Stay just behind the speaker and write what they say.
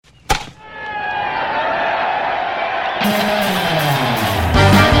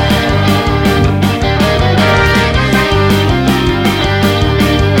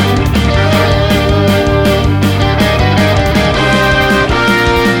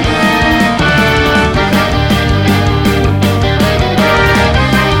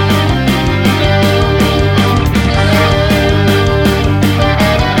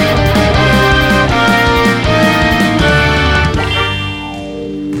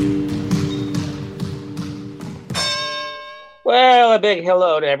Well, a big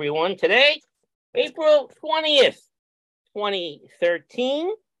hello to everyone. Today, April 20th,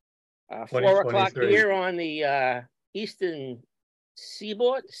 2013, 4 o'clock here on the eastern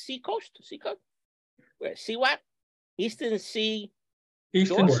seaboard, seacoast? Where? Sea what? Eastern Seaboard.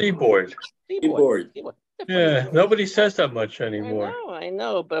 Seaboard. Yeah, nobody says that much anymore. I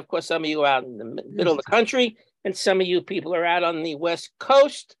know, but of course some of you are out in the middle of the country, and some of you people are out on the West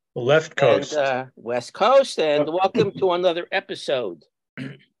Coast. The left coast. West Coast, and welcome to another episode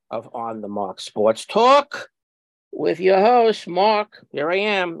of On the Mark Sports Talk with your host, Mark. Here I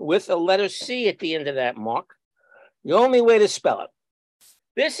am with a letter C at the end of that, Mark. The only way to spell it.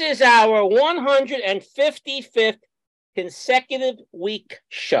 This is our 155th consecutive week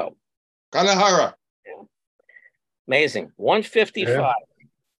show. Kanahara. Amazing. 155. Yeah.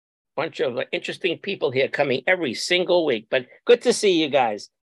 Bunch of interesting people here coming every single week, but good to see you guys.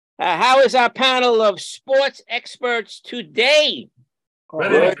 How is our panel of sports experts today?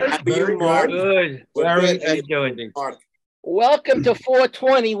 Good. Good. Very good. Welcome to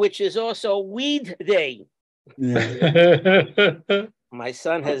 420, which is also Weed Day. Yeah. My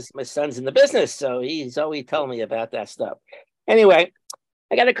son's in the business, so he's always telling me about that stuff. Anyway,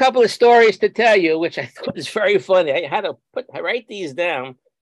 I got a couple of stories to tell you, which I thought was very funny. I had to write these down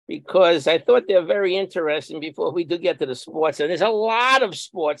because I thought they're very interesting before we do get to the sports. And there's a lot of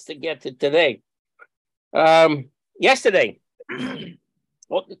sports to get to today. Yesterday,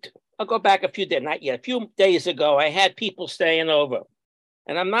 well, I'll go back a few days, not yet. A few days ago, I had people staying over.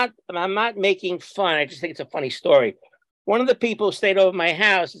 And I'm not making fun. I just think it's a funny story. One of the people who stayed over my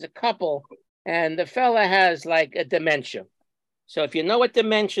house is a couple, and the fella has like a dementia. So if you know what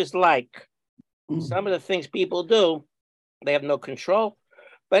dementia is like, some of the things people do, they have no control.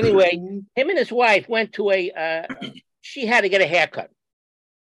 But anyway, him and his wife went to she had to get a haircut.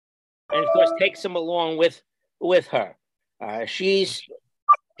 And of course, takes him along with her. She's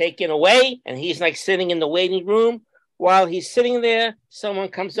taken away, and he's like sitting in the waiting room. While he's sitting there, someone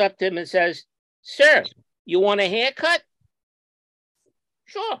comes up to him and says, "Sir, you want a haircut?"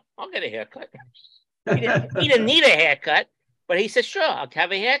 "Sure, I'll get a haircut." He didn't need a haircut, but he said, "Sure, I'll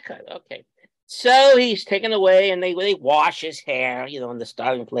have a haircut." Okay. So he's taken away, and they wash his hair, in the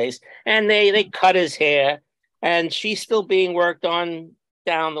starting place, and they cut his hair, and she's still being worked on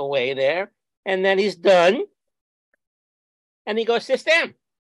down the way there. And then he's done, and he goes, "Sit down."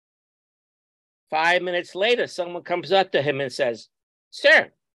 5 minutes later, someone comes up to him and says, "Sir,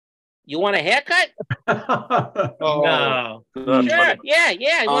 you want a haircut?" No. Sure, yeah,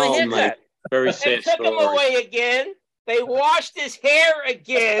 I want a haircut. Very sad They took him away again. They washed his hair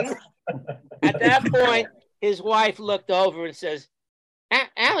again. At that point, his wife looked over and says,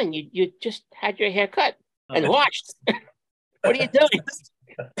 "Alan, you just had your hair cut and washed. What are you doing?"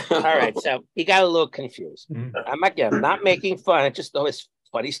 All right, so he got a little confused. I'm not making fun. It's just it's a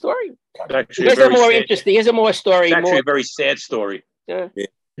funny story. Here's a more interesting. Here's a more story. It's actually a very sad story.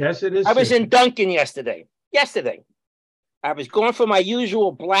 Yes, it is. I was in Dunkin' yesterday. I was going for my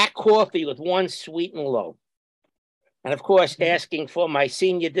usual black coffee with one sweet and low. And of course, asking for my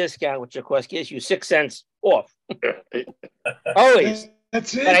senior discount, which of course gives you 6 cents off. Always.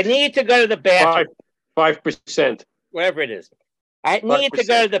 That's it. But I need to go to the bathroom. 5%. Whatever it is. I need to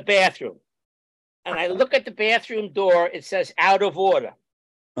go to the bathroom. And I look at the bathroom door. It says out of order.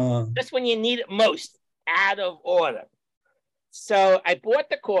 Just when you need it most. Out of order. So I bought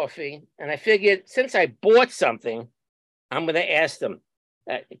the coffee, and I figured since I bought something, I'm going to ask them,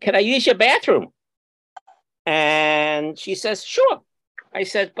 "Can I use your bathroom?" And she says, "Sure." I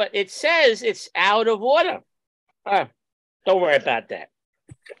said, "But it says it's out of order." Don't worry about that.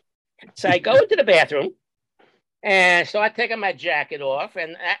 So I go into the bathroom and start taking my jacket off.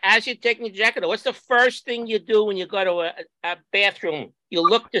 And as you're taking your jacket off, what's the first thing you do when you go to a bathroom? You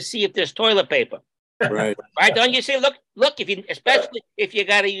look to see if there's toilet paper. Right. Right? Don't you say, look, especially if you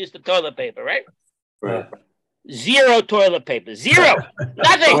got to use the toilet paper, right? Right. Zero toilet paper. Zero.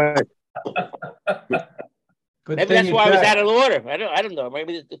 Nothing. Maybe that's why I was out of order. I don't know.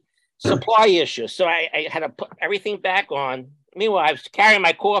 Maybe the supply issue. So I had to put everything back on. Meanwhile, I was carrying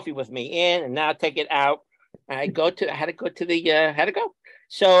my coffee with me in and now take it out. And I had to go to the.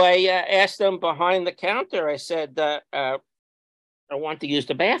 So I asked them behind the counter. I said, "I want to use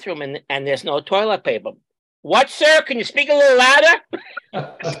the bathroom and there's no toilet paper." "What, sir? Can you speak a little louder?"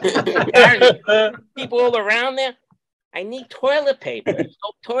 People all around there. "I need toilet paper. There's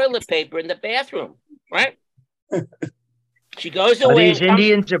no toilet paper in the bathroom." Right? She goes away. Are these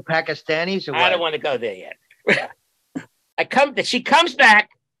Indians or Pakistanis? Or I don't want to go there yet. She comes back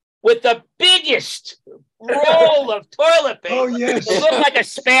with the biggest roll of toilet paper. Oh, yes. It looked like a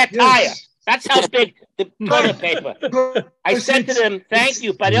spare tire. That's how big the toilet paper. I said to them, "Thank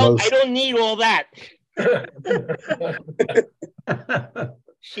you, but I don't need all that."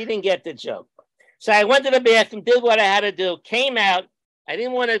 She didn't get the joke. So I went to the bathroom, did what I had to do, came out. I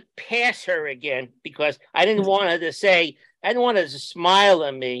didn't want to pass her again because I didn't want her to say, I didn't want her to smile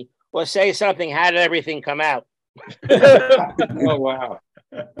at me or say something. How did everything come out? Oh, wow.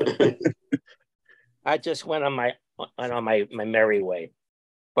 I just went on my merry way.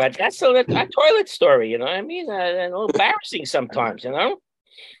 But that's a toilet story, you know what I mean? A little embarrassing sometimes, you know?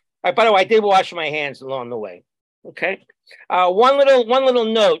 By the way, I did wash my hands along the way. Okay. One little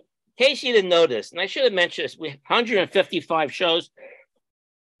note, in case you didn't know this, and I should have mentioned this, we have 155 shows.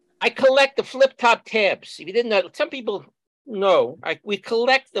 I collect the flip top tabs. If you didn't know, some people know, we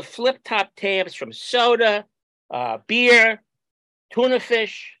collect the flip top tabs from soda, beer, tuna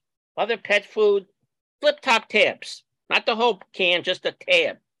fish, other pet food, flip top tabs, not the whole can, just a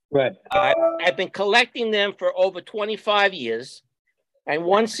tab. Right. I've been collecting them for over 25 years. And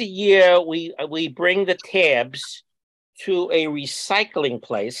once a year, we bring the tabs to a recycling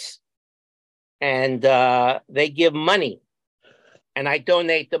place, and they give money, and I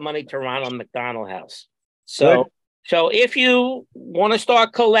donate the money to Ronald McDonald House. So if you want to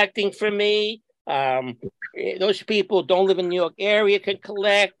start collecting for me, those people don't live in New York area can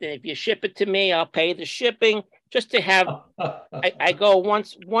collect, and if you ship it to me, I'll pay the shipping. Just to have, I go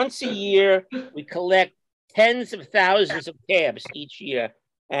once a year. We collect tens of thousands of tabs each year,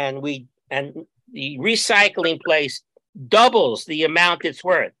 and the recycling place doubles the amount it's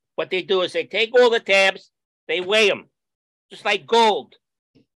worth. What they do is they take all the tabs, they weigh them, just like gold.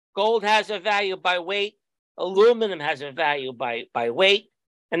 Gold has a value by weight. Aluminum has a value by weight.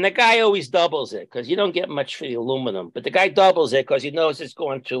 And the guy always doubles it because you don't get much for the aluminum. But the guy doubles it because he knows it's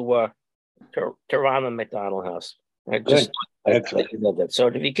going to Ronald McDonald House. I love that. So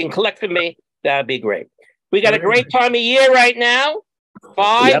if you can collect for me, that'd be great. We got a great time of year right now.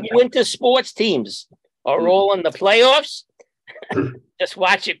 5 winter sports teams are all in the playoffs. Just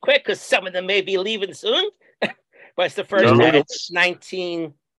watch it quick because some of them may be leaving soon. But it's the first time since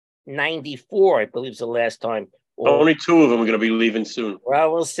 1994, I believe, is the last time. Only 2 of them are going to be leaving soon.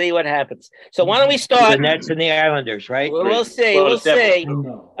 Well, we'll see what happens. So why don't we start? The Nets and the Islanders, right? We'll see. We'll see.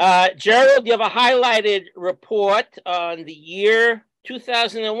 Gerald, you have a highlighted report on the year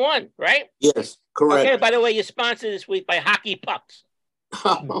 2001, right? Yes, correct. Okay, by the way, you're sponsored this week by Hockey Pucks.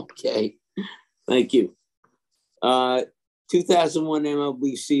 Okay, thank you. 2001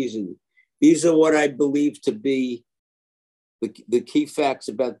 MLB season. These are what I believe to be the key facts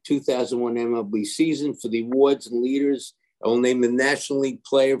about the 2001 MLB season. For the awards and leaders, I will name the National League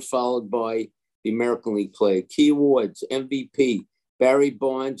player followed by the American League player. Key awards, MVP, Barry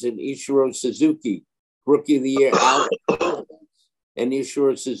Bonds and Ichiro Suzuki. Rookie of the Year, Alex and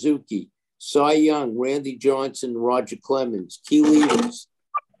Ichiro Suzuki. Cy Young, Randy Johnson, Roger Clemens. Key leaders,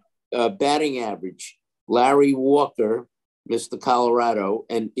 batting average, Larry Walker, Mr. Colorado,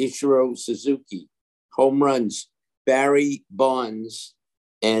 and Ichiro Suzuki. Home runs, Barry Bonds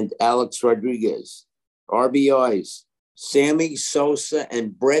and Alex Rodriguez. RBIs, Sammy Sosa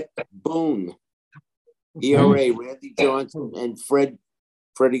and Brett Boone. ERA, Randy Johnson and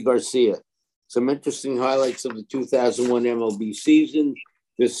Freddie Garcia. Some interesting highlights of the 2001 MLB season.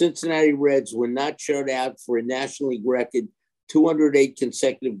 The Cincinnati Reds were not shut out for a National League record 208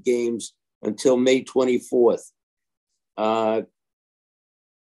 consecutive games until May 24th.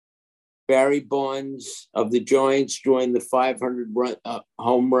 Barry Bonds of the Giants joined the 500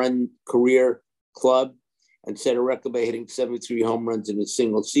 home run career club and set a record by hitting 73 home runs in a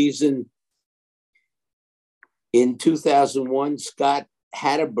single season. In 2001, Scott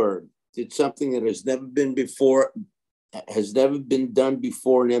Hatteberg did something that has never been done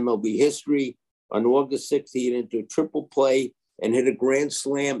before in MLB history. On August 6th, he hit into a triple play and hit a grand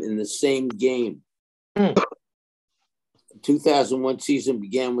slam in the same game. The 2001 season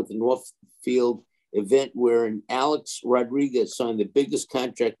began with an off-field event wherein Alex Rodriguez signed the biggest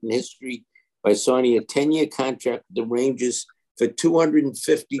contract in history by signing a 10-year contract with the Rangers for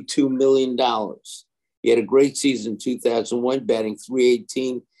 $252 million. He had a great season in 2001, batting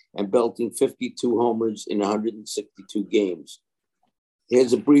 .318 and belting 52 homers in 162 games.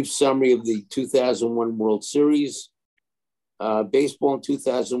 Here's a brief summary of the 2001 World Series. Baseball in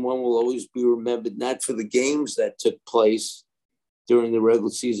 2001 will always be remembered not for the games that took place during the regular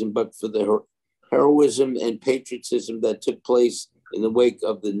season, but for the heroism and patriotism that took place in the wake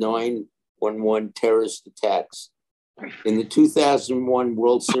of the 9/11 terrorist attacks. In the 2001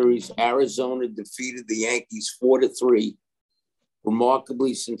 World Series, Arizona defeated the Yankees 4-3,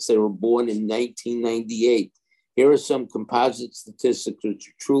 remarkably since they were born in 1998. Here are some composite statistics which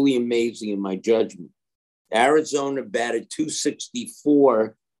are truly amazing in my judgment. Arizona batted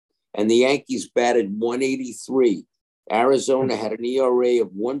 .264 and the Yankees batted .183. Arizona had an ERA of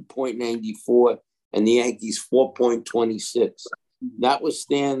 1.94 and the Yankees 4.26.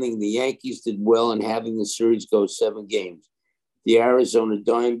 Notwithstanding, the Yankees did well in having the series go 7 games. The Arizona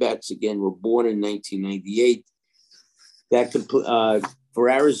Diamondbacks, again, were born in 1998. For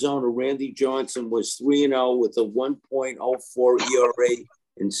Arizona, Randy Johnson was 3-0 with a 1.04 ERA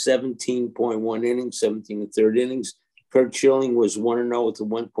in 17.1 innings, 17 and third innings. Kurt Schilling was 1-0 with a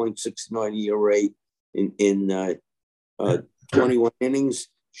 1.69 ERA in 21 innings.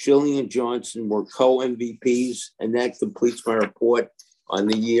 Schilling and Johnson were co-MVPs, and that completes my report on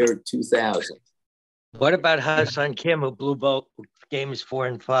the year 2000. What about Ha-Seong Kim, who blew both games 4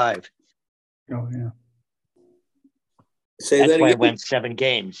 and 5? Oh, yeah. Say That's that why again. it went 7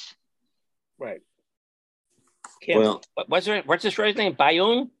 games. Right. Kim, Well, what's his first name?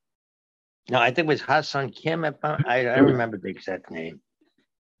 Bayun? No, I think it was Ha-Seong Kim. I remember the exact name.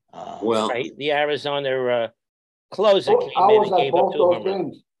 well, Right. The Arizona closer came I in was and at gave up both 2 those home runs.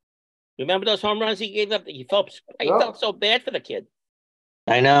 games. Remember those home runs he gave up? He felt so bad for the kid.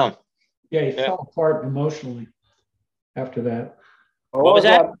 I know. Yeah, he fell apart emotionally after that. What was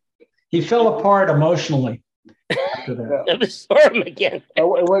that? He fell apart emotionally after that. Never saw him again. It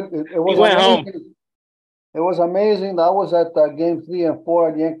was went home. amazing. It was amazing. I was at game 3 and 4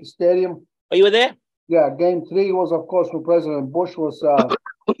 at Yankee Stadium. Oh, you were there? Yeah, game 3 was, of course, when President Bush was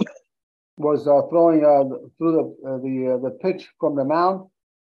throwing through the pitch from the mound.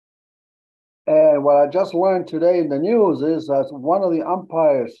 And what I just learned today in the news is that one of the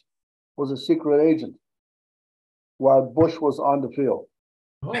umpires was a secret agent while Bush was on the field.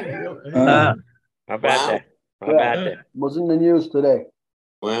 Oh, really? How about Wow. that? How about that? Was in the news today.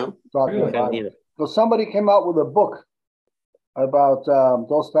 well, Talking Really? about it. Neither. So somebody came out with a book about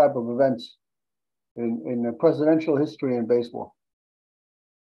those type of events in the presidential history in baseball.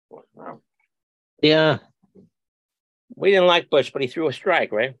 Yeah. We didn't like Bush, but he threw a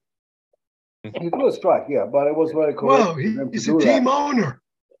strike, right? He threw a strike, yeah, but it was very correct. Well, for him to he's do a team that. owner.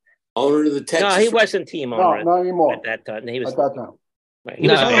 owner of the Texas. No, he wasn't team owner No, not anymore. at that time. He was At that time. right. He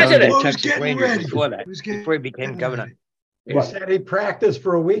was No, president. the Well, he was Texas getting Rangers ready. before that, He was getting before he became governor. ready. He Right. said he practiced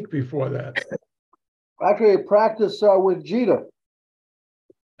for a week before that. Actually, he practiced with Jeter.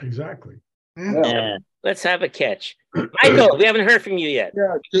 Exactly. Yeah. Yeah. Let's have a catch. Michael, we haven't heard from you yet.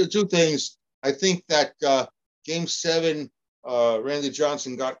 Yeah, two things. I think that Game 7, Randy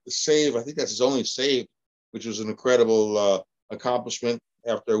Johnson got the save. I think that's his only save, which was an incredible accomplishment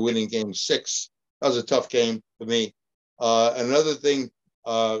after winning Game 6. That was a tough game for me. Another thing,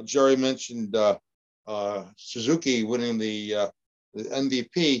 Jerry mentioned Suzuki winning the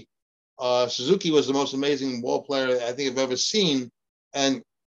MVP. Suzuki was the most amazing ball player I think I've ever seen. And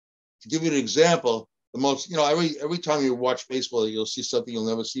to give you an example, the most, every time you watch baseball, you'll see something you'll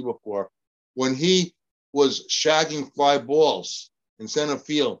never see before. When he was shagging fly balls in center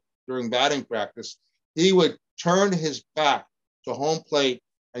field during batting practice, he would turn his back to home plate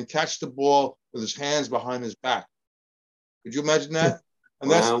and catch the ball with his hands behind his back. Could you imagine that? And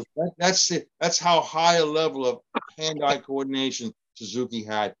Wow. that's how high a level of hand-eye coordination Suzuki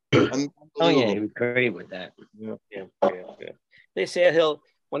had. Oh yeah, he was great with that. Yeah. They say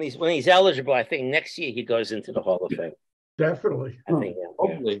when he's eligible, I think next year he goes into the Hall of Fame. Definitely. I think.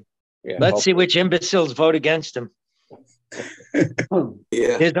 Hopefully. Yeah, Let's see which imbeciles vote against him.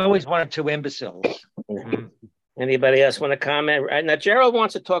 Yeah. There's always 1 or 2 imbeciles. Mhm. Anybody else want to comment? Right now, Gerald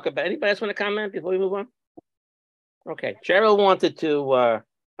wants to talk about. Anybody else want to comment before we move on? Okay, Gerald wanted to.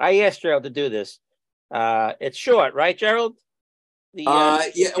 I asked Gerald to do this. It's short, right, Gerald? The Yeah.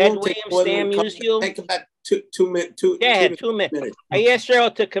 It Ted won't take Williams more than Stan a couple- Musial. Take about two minutes. Yeah, 2 minutes. I asked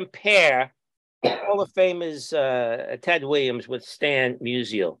Gerald to compare Hall of Famers Ted Williams with Stan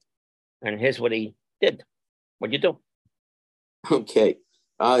Musial, and here's what he did. What'd you do? Okay.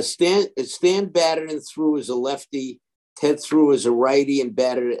 Stan batted and threw as a lefty. Ted threw as a righty and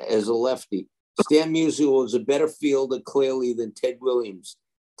batted as a lefty. Stan Musial was a better fielder, clearly, than Ted Williams.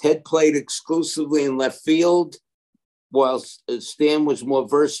 Ted played exclusively in left field, while Stan was more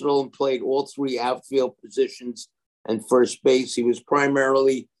versatile and played all 3 outfield positions and first base. He was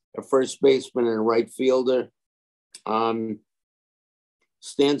primarily a first baseman and a right fielder.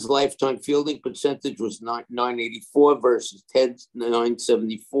 Stan's lifetime fielding percentage was 984 versus Ted's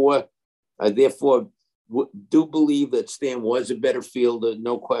 974. I therefore do believe that Stan was a better fielder,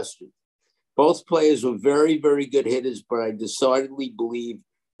 no question. Both players were very, very good hitters, but I decidedly believe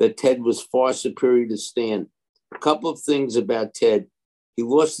that Ted was far superior to Stan. A couple of things about Ted. He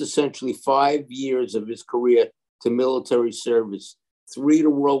lost essentially 5 years of his career to military service, 3 to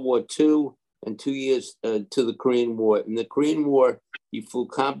World War II, and 2 years to the Korean War. In the Korean War, he flew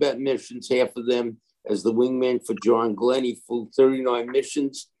combat missions, half of them as the wingman for John Glenn. He flew 39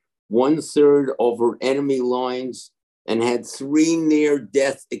 missions, 1/3 over enemy lines, and had 3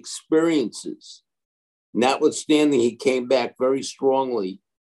 near-death experiences. Notwithstanding, he came back very strongly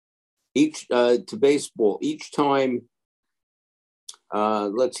to baseball. Each time,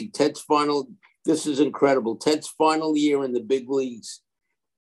 let's see, this is incredible. Ted's final year in the big leagues,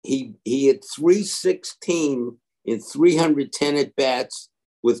 he hit .316 in 310 at-bats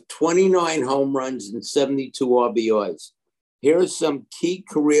with 29 home runs and 72 RBIs. Here are some key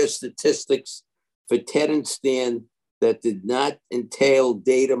career statistics for Ted and Stan that did not entail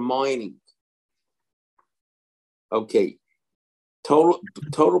data mining. Okay,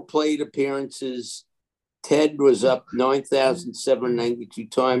 total plate appearances. Ted was up 9,792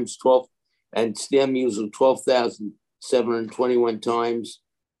 times, and Stan Musial 12,721 times.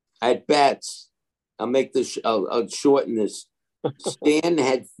 At bats, I'll shorten this. Stan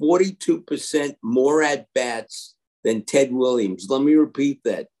had 42% more at bats than Ted Williams. Let me repeat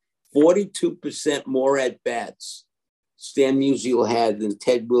that. 42% more at bats Stan Musial had than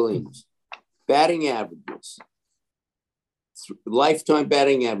Ted Williams. Batting averages. Lifetime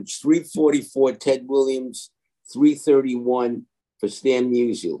batting average, 344 Ted Williams, 331 for Stan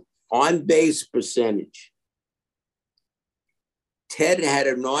Musial. On-base percentage. Ted had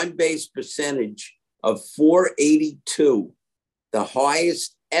an on-base percentage of 482, the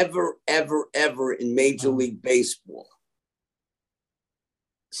highest ever in Major League Baseball.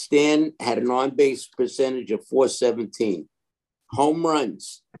 Stan had an on-base percentage of 417. Home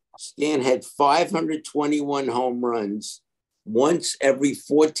runs. Stan had 521 home runs, once every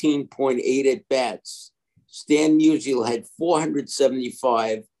 14.8 at-bats. Stan Musial had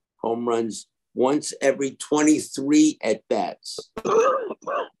 475 home runs, once every 23 at-bats.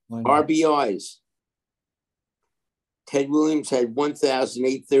 RBIs. Ted Williams had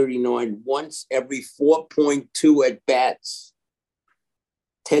 1,839, once every 4.2 at-bats.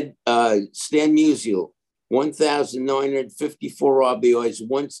 Stan Musial, 1,954 RBIs,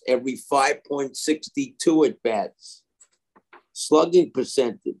 once every 5.62 at-bats. Slugging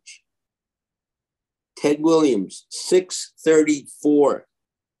percentage. Ted Williams, 634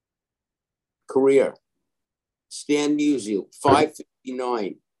 career. Stan Musial,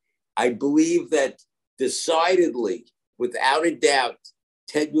 559. I believe that decidedly, without a doubt,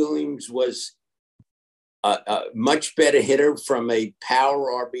 Ted Williams was a much better hitter from a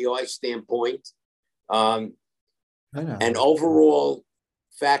power RBI standpoint. And overall,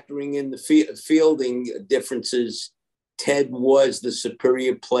 factoring in the fielding differences, Ted was the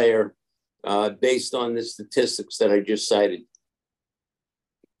superior player based on the statistics that I just cited.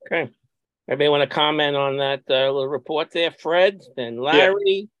 Okay. Everybody want to comment on that little report there, Fred and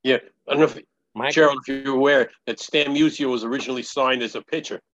Larry? Yeah. I don't know if, Michael? Gerald, if you're aware that Stan Musial was originally signed as a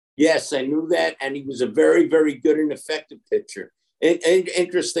pitcher. Yes, I knew that. And he was a very, very good and effective pitcher. And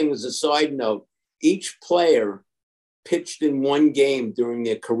interesting as a side note, each player pitched in one game during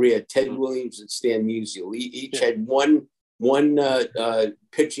their career. Ted Williams and Stan Musial each had one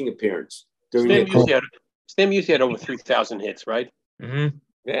pitching appearance during their career. Stan Musial had over 3,000 hits, right? Mm-hmm.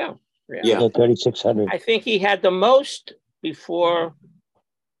 Yeah. 3,600. I think he had the most before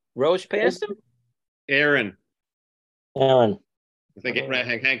Rose passed him. Aaron. Aaron. I think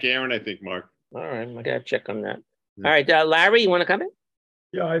Hank Aaron, I think, Mark. All right, I got to check on that. All right, Larry, you want to come in?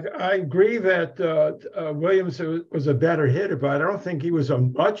 Yeah, I agree that Williams was a better hitter, but I don't think he was a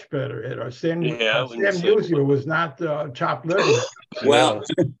much better hitter. Stan Musial was not chopped liver. Well,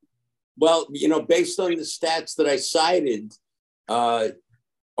 based on the stats that I cited,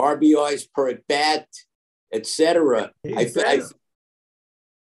 RBIs per at bat, etc. I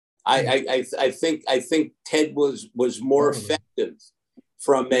think Ted was more effective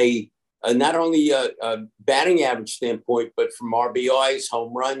from a not only a batting average standpoint, but from RBIs,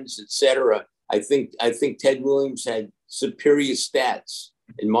 home runs, etc. I think Ted Williams had superior stats,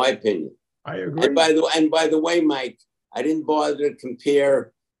 in my opinion. I agree. And by the way, Mike, I didn't bother to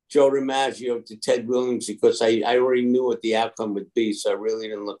compare Joe DiMaggio to Ted Williams because I already knew what the outcome would be, so I really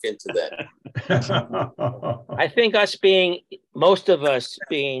didn't look into that. I think most of us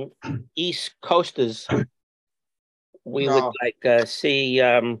being East Coasters, we would see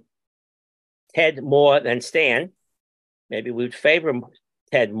Ted more than Stan. Maybe we'd favor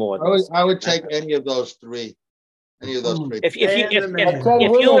Ted more. I would take any of those three. If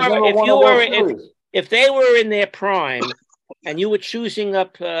they were in their prime and you were choosing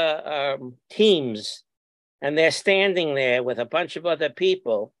up teams and they're standing there with a bunch of other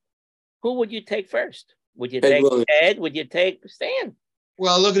people, who would you take first? Would you take Williams. Ted? Would you take Stan?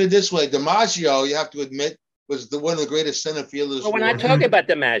 Well, look at it this way: DiMaggio, you have to admit, was one of the greatest center fielders. Well, we're not talking about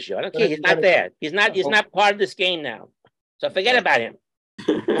DiMaggio. I don't care. He's not there. He's not part of this game now. So forget about him.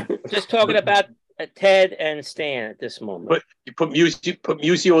 We're just talking about Ted and Stan at this moment. But you put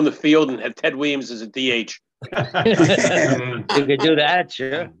Musio on the field and have Ted Williams as a DH. You could do that,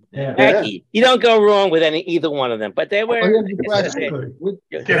 sure. Yeah. You don't go wrong with either one of them. But they were. Exactly.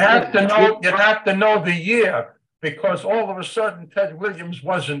 You have to know the year, because all of a sudden Ted Williams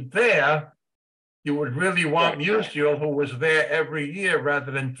wasn't there. You would really want Musial, who was there every year,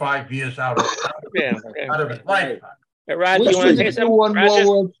 rather than 5 years out of his lifetime. Roger, you want to say something? Who won more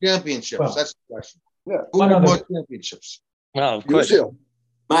world championships? Well, That's the question. Yeah. Who won more championships? Well, of course.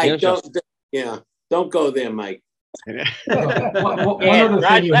 Mike, don't go there, Mike. Roger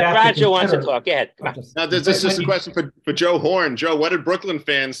wants to talk. Go ahead. Now, this is a question for Joe Horn. Joe, what did Brooklyn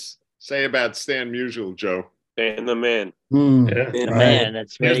fans say about Stan Musial, Joe? Stan the man. The man,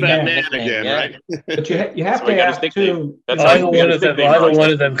 that's There's that man again, right? But you have to ask too. Either one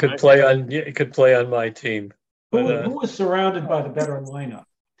of them could play on my team. Who was surrounded by the better lineup?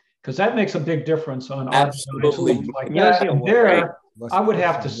 Because that makes a big difference on Absolutely. like that. And there, I would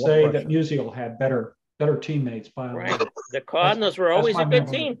have to say that Musial had better teammates by a lot. The Cardinals were always a good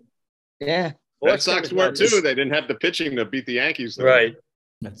team. Yeah. Red Sox were too. They didn't have the pitching to beat the Yankees, though. Right.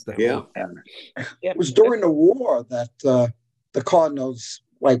 It was during the war that the Cardinals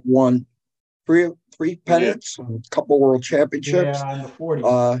won three pennants, a couple World Championships. Yeah, in the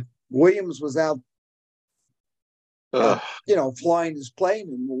 40s. Williams was out, flying his plane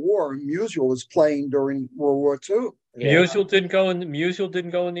in the war, and Musial was playing during World War II. Musial didn't go in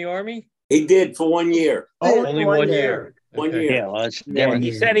the army. He did for 1 year. Only 1 year. 1 year. Yeah, well, it's different.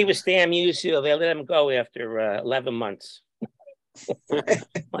 He said he was Stan Musial. They let him go after 11 months.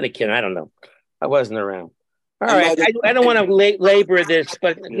 Only kidding. I don't know. I wasn't around. All right. I don't want to labor this,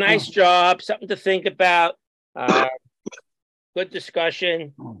 but nice job. Something to think about. Good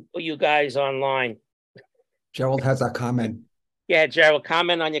discussion for you guys online. Gerald has a comment. Yeah, Gerald,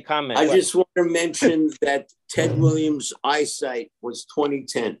 comment on your comment. I just want to mention that Ted Williams' eyesight was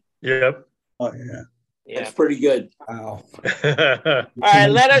 2010. Yep. Oh, yeah. That's pretty good. Wow. All right,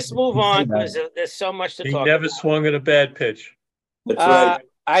 let us move on because there's so much to talk about. He never swung at a bad pitch. That's right.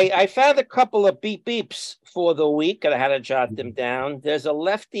 I found a couple of beeps for the week, and I had to jot them down. There's a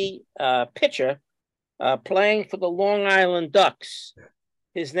lefty pitcher playing for the Long Island Ducks.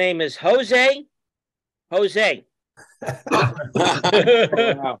 His name is Jose. Joseph.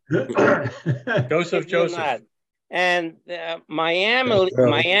 And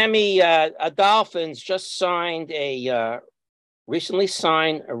Miami Dolphins just recently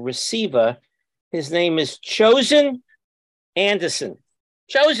signed a receiver. His name is Chosen Anderson.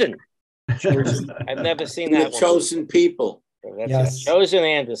 Chosen. I've never seen that. Chosen people. That's Chosen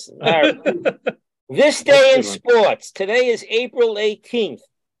Anderson. All right. This day in sports. Today is April 18th.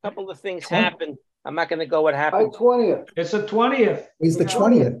 A couple of things happened. I'm not going to go what happened. 20th. It's the 20th. It's the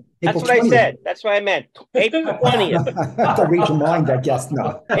 20th. That's what 20th. I said. That's what I meant. April 20th. Not to read your mind, I guess.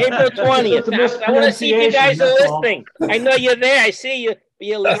 No. April 20th. I want to see if you guys are listening. I know you're there. I see you.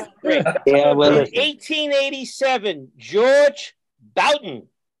 You're listening. Yeah, well, in 1887, George Boughton,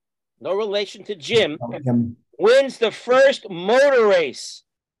 no relation to Jim, wins the first motor race.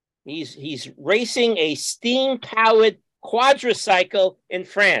 He's racing a steam-powered quadricycle in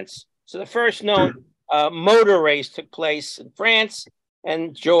France. So the first known motor race took place in France,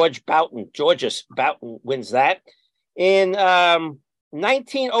 and Georges Boughton wins that. In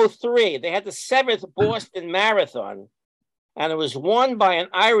 1903, they had the 7th Boston Marathon, and it was won by an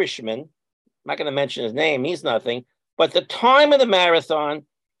Irishman. I'm not going to mention his name. He's nothing. But the time of the marathon,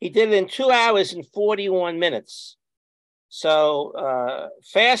 he did it in 2 hours and 41 minutes. So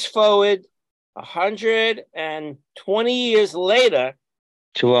fast forward 120 years later,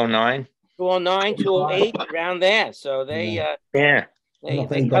 209, 208, around there. So they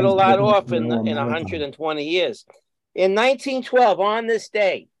cut a lot off in 120 years. In 1912, on this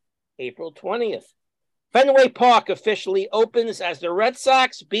day, April 20th, Fenway Park officially opens as the Red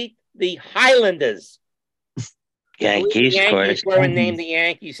Sox beat the Highlanders. Yankees, the Yankees weren't named the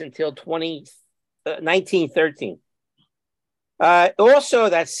Yankees until 1913. Also,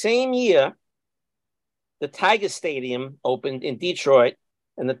 that same year, the Tiger Stadium opened in Detroit,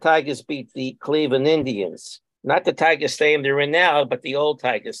 and the Tigers beat the Cleveland Indians. Not the Tiger Stadium they're in now, but the old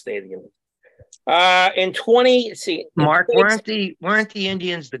Tiger Stadium. In 20, Mark, weren't the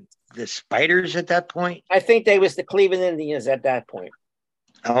Indians the Spiders at that point? I think they was the Cleveland Indians at that point.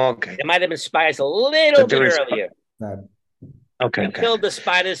 Oh, okay. They might have been Spiders a little bit earlier. Okay. We killed the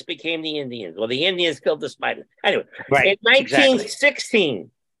spiders, became the Indians. Well, the Indians killed the spiders. Anyway, Right, in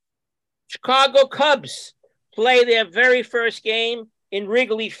 1916, Chicago Cubs play their very first game in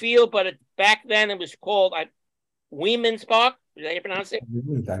Wrigley Field, but back then it was called Weeman's Park. Is that how you pronounce it?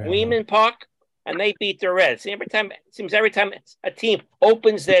 Weeman Park. And they beat the Reds. Every time a team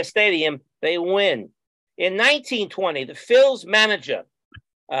opens their stadium, they win. In 1920, the Phil's manager,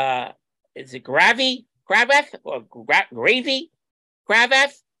 is it Cravath or Gravy?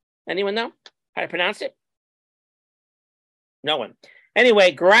 Cravath? Anyone know how to pronounce it? No one.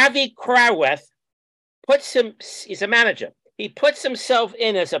 Anyway, Gravy Cravath he's a manager. He puts himself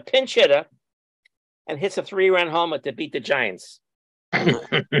in as a pinch hitter and hits a 3-run homer to beat the Giants.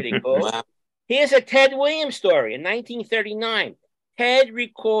 Pretty cool. Wow. Here's a Ted Williams story. In 1939, Ted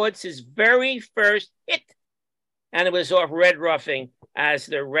records his very first hit, and it was off Red Roughing as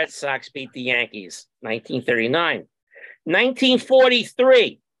the Red Sox beat the Yankees. 1939.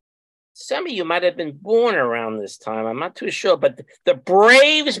 1943. Some of you might have been born around this time. I'm not too sure, but the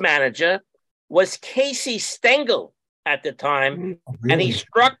Braves manager was Casey Stengel at the time, and he's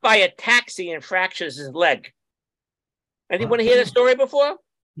struck by a taxi and fractures his leg. Anyone hear the story before?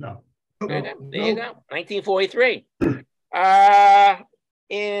 No. There you go. 1943.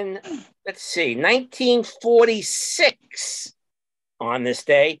 In, let's see, 1946, on this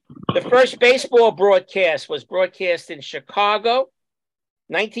day, the first baseball broadcast was broadcast in Chicago.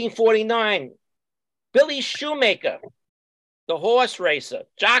 1949, Billy Shoemaker, the horse racer,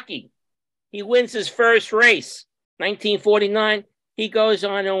 jockey, he wins his first race. 1949, he goes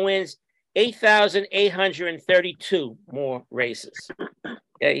on and wins 8,832 more races.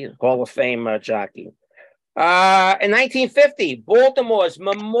 Okay, Hall of Fame jockey. In 1950, Baltimore's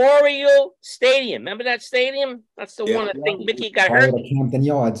Memorial Stadium. Remember that stadium? That's the one I think Mickey got hurt. Hampton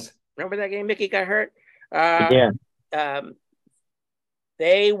Yards. Remember that game Mickey got hurt?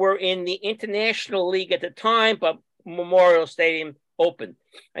 They were in the International League at the time, but Memorial Stadium opened.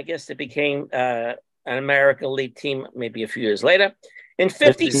 I guess it became an American League team maybe a few years later. In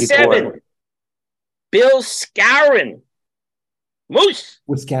 57, Bill Skowron, Moose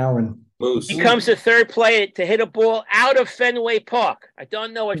becomes the third player to hit a ball out of Fenway Park. I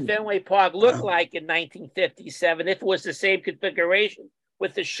don't know what Fenway Park looked like in 1957. If it was the same configuration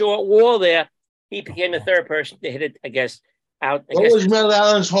with the short wall there, he became the third person to hit it, I guess, out. What was Mel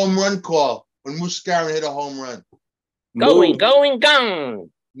Allen's home run call when Moose Skowron hit a home run? Going.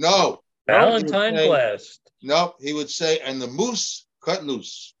 No. Valentine Blast. No, he would say, and the moose cut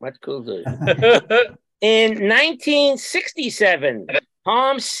loose. What's cool, dude? In 1967,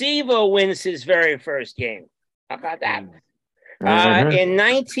 Tom Seaver wins his very first game. How about that? In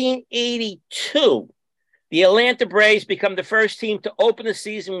 1982, the Atlanta Braves become the first team to open the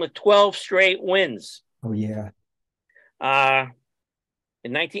season with 12 straight wins. Oh, yeah.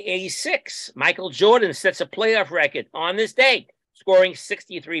 In 1986, Michael Jordan sets a playoff record on this day, scoring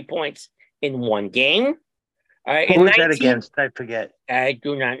 63 points in one game. Who was that against? I forget. I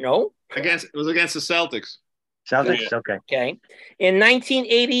do not know. It was against the Celtics. Celtics, okay. Okay. In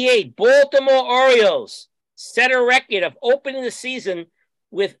 1988, Baltimore Orioles set a record of opening the season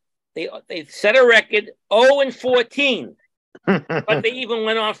with they set a record 0-14, but they even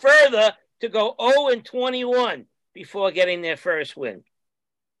went on further to go 0-21 before getting their first win.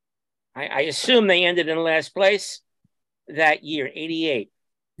 I assume they ended in last place that year, 88.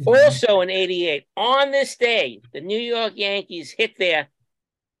 Also in 88, on this day, the New York Yankees hit their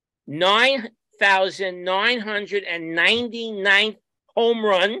 9,999th home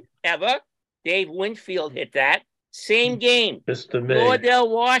run ever. Dave Winfield hit that. Same game. Wardell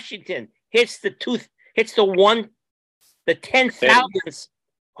Washington hits the 10,000th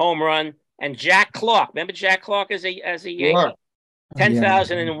home run, and Jack Clark. Remember Jack Clark as a Yankee?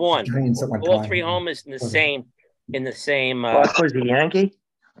 10,001. All three homers in the same. Clark was a Yankee.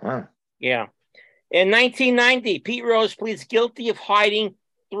 Wow. Yeah. In 1990, Pete Rose pleads guilty of hiding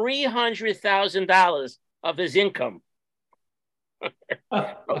 $300,000 of his income.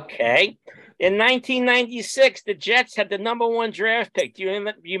 Okay. In 1996, the Jets had the #1 draft pick. Do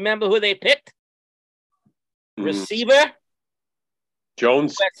you remember who they picked? Receiver?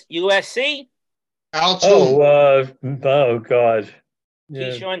 Jones? USC? Oh God.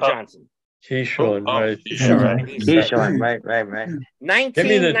 Keyshawn Johnson. Keyshawn, right. Keyshawn, right. 1996. Give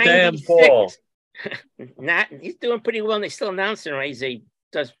me the damn ball. He's doing pretty well, and he's still announcing, right? He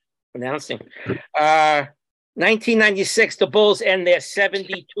does announcing. 1996, the Bulls end their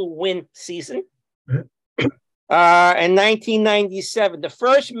 72-win season. In 1997, the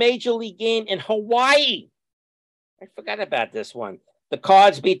first major league game in Hawaii. I forgot about this one. The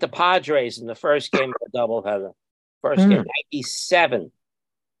Cards beat the Padres in the first game of the doubleheader. First game, 97.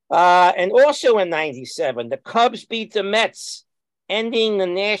 And also in 97, the Cubs beat the Mets, ending the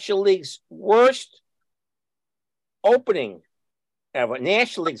National League's worst opening ever.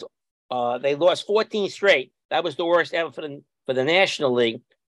 National League's, they lost 14 straight. That was the worst ever for the National League.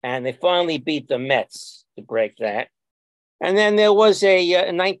 And they finally beat the Mets to break that. And then there was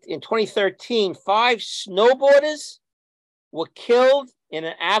in 2013, 5 snowboarders were killed in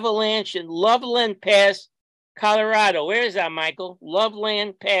an avalanche in Loveland Pass, Colorado. Where is that, Michael?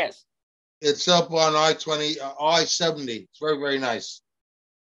 Loveland Pass. It's up on I-70. It's very, very nice.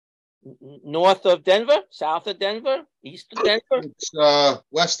 North of Denver, south of Denver, east of Denver? It's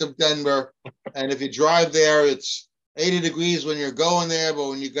west of Denver. And if you drive there, it's 80 degrees when you're going there, but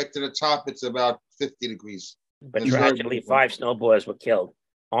when you get to the top, it's about 50 degrees. But tragically, 5 snowboarders were killed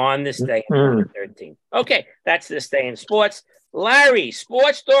on this day in 2013. Okay, that's this day in sports. Larry,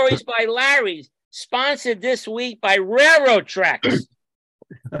 Sports Stories by Larry, sponsored this week by Railroad Tracks.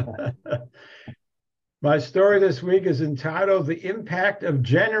 My story this week is entitled The Impact of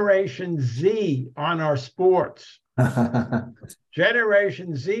Generation Z on Our Sports.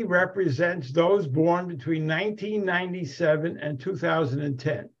 Generation Z represents those born between 1997 and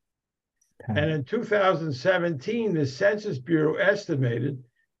 2010. And in 2017, the Census Bureau estimated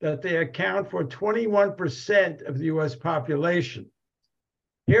that they account for 21% of the US population.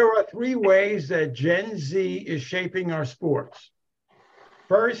 Here are 3 ways that Gen Z is shaping our sports.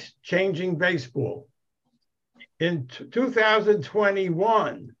 First, changing baseball. In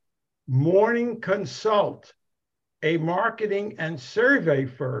 2021, Morning Consult, a marketing and survey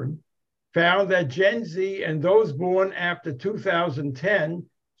firm, found that Gen Z and those born after 2010,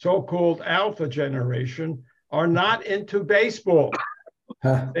 so-called alpha generation, are not into baseball.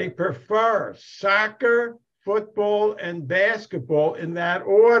 They prefer soccer, football, and basketball in that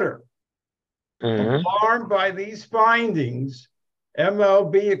order. Alarmed by these findings,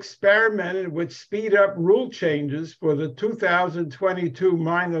 MLB experimented with speed-up rule changes for the 2022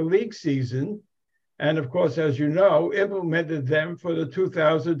 minor league season, and of course, as you know, implemented them for the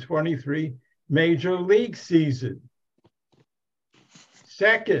 2023 major league season.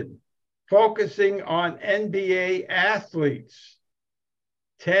 Second, focusing on NBA athletes.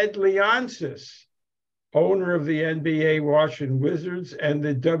 Ted Leonsis, owner of the NBA Washington Wizards and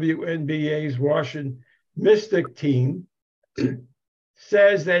the WNBA's Washington Mystic team,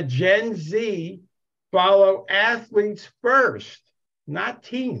 says that Gen Z follow athletes first, not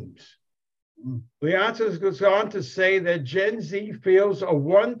teams. Leonsis goes on to say that Gen Z feels a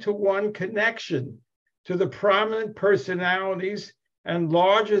one-to-one connection to the prominent personalities and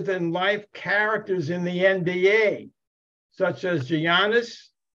larger-than-life characters in the NBA, such as Giannis,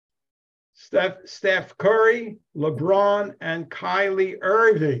 Steph Curry, LeBron, and Kyrie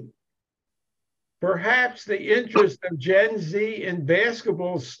Irving. Perhaps the interest of Gen Z in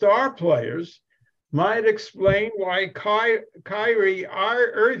basketball star players might explain why Kyrie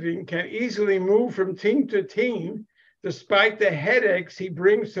Irving can easily move from team to team despite the headaches he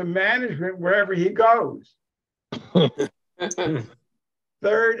brings to management wherever he goes.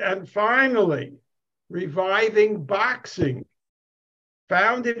 Third, and finally, reviving boxing.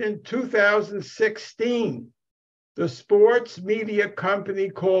 Founded in 2016, the sports media company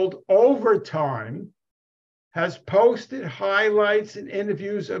called Overtime has posted highlights and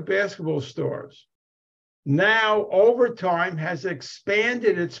interviews of basketball stars. Now, Overtime has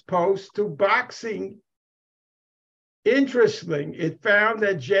expanded its posts to boxing. Interesting, it found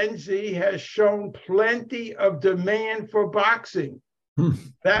that Gen Z has shown plenty of demand for boxing.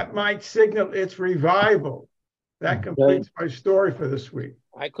 That might signal its revival. That completes my story for this week.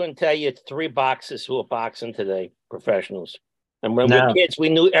 I couldn't tell you 3 boxers who are boxing today, professionals. And when we were kids, we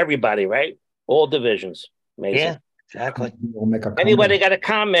knew everybody, right? All divisions. Amazing. Yeah, exactly. We'll make a Anybody got a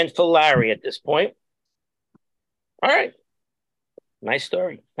comment for Larry at this point? All right. Nice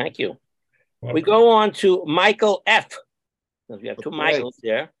story. Thank you. Welcome. We go on to Michael F. We have 2 Michaels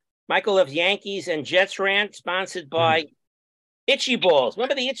there. Michael F. Yankees and Jets rant, sponsored by Itchy Balls.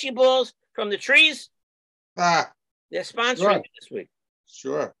 Remember the Itchy Balls from the trees? They're sponsoring this week.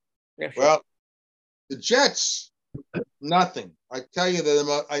 Sure. Yeah, sure. Well, the Jets, nothing. I tell you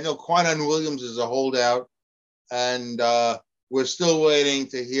that I know Quinton Williams is a holdout, and we're still waiting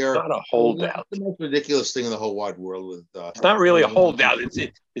to hear. Not a holdout. The most ridiculous thing in the whole wide world. With it's not really a holdout.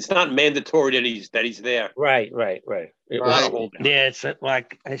 It's not mandatory that he's there. Right. Yeah, it's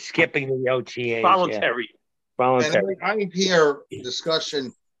like skipping the OTAs. Voluntary. Yeah. Voluntary. And I hear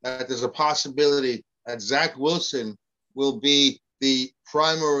discussion that there's a possibility that Zach Wilson will be the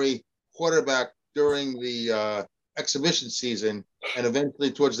primary quarterback during the exhibition season, and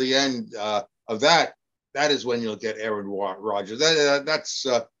eventually towards the end of that, that is when you'll get Aaron Rodgers. That's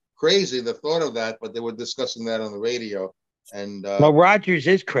crazy, the thought of that, but they were discussing that on the radio. And well, Rodgers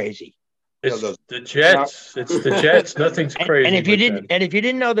is crazy. It's the Jets. It's the Jets. Nothing's crazy. And if you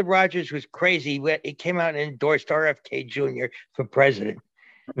didn't know that Rodgers was crazy, it came out and endorsed RFK Jr. for president.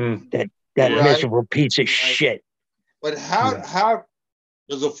 That miserable piece of shit. But how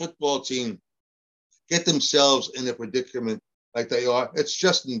does a football team get themselves in a predicament like they are? It's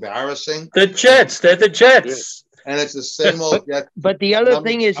just embarrassing. The Jets. They're the Jets. And it's the same old Jets. But the other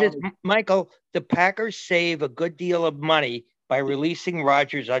thing is, Michael, the Packers save a good deal of money by releasing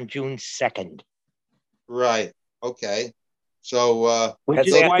Rodgers on June 2nd. Right. Okay. So which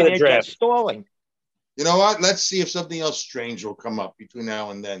is why they're just stalling. You know what? Let's see if something else strange will come up between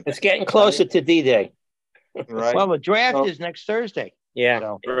now and then. It's getting closer to D-Day. Right. Well, the draft is next Thursday. Yeah.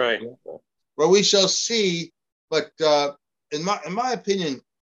 So. Right. Well, we shall see. But in my opinion,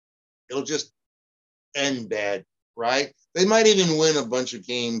 it'll just end bad, right? They might even win a bunch of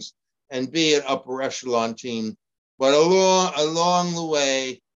games and be an upper echelon team. But along the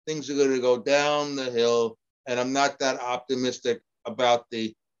way, things are going to go down the hill, and I'm not that optimistic about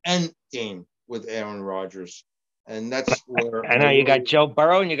the end game with Aaron Rodgers. And that's where I know you got Joe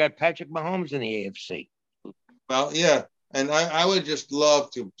Burrow and you got Patrick Mahomes in the AFC. Well, yeah, and I would just love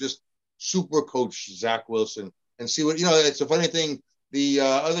to just super coach Zach Wilson and see what, it's a funny thing. The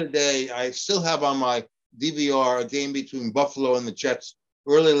other day, I still have on my DVR a game between Buffalo and the Jets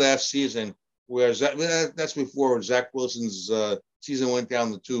early last season, where that's before Zach Wilson's season went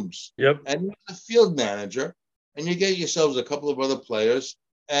down the tubes. Yep. And you're the field manager, and you get yourselves a couple of other players,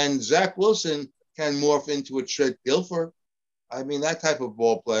 and Zach Wilson can morph into a Trent Dilfer. I mean, that type of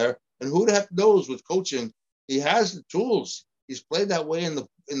ball player. And who the heck knows with coaching, he has the tools. He's played that way in the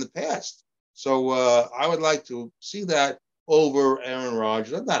past. So I would like to see that over Aaron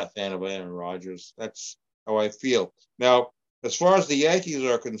Rodgers. I'm not a fan of Aaron Rodgers. That's how I feel. Now, as far as the Yankees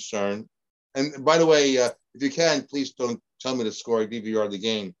are concerned, and by the way, if you can, please don't tell me the score. I DVR the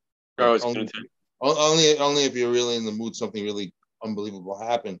game. Only if you're really in the mood, something really unbelievable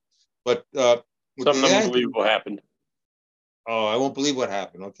happened. But something unbelievable happened. Oh, I won't believe what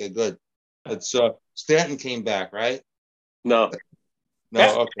happened. Okay, good. It's Stanton came back, right? No.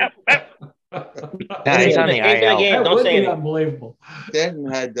 No, okay. He's on the IL. That would be unbelievable. Stanton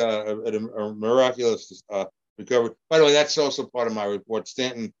had a miraculous recovery. By the way, that's also part of my report.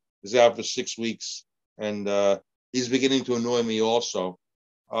 Stanton is out for 6 weeks, and he's beginning to annoy me also.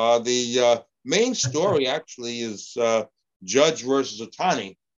 The main story actually is Judge versus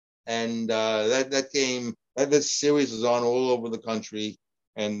Ohtani, and that game, that series is on all over the country,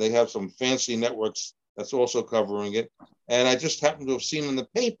 and they have some fancy networks that's also covering it. And I just happened to have seen in the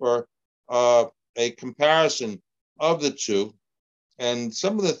paper a comparison of the two, and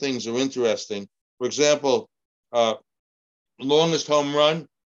some of the things are interesting. For example, longest home run,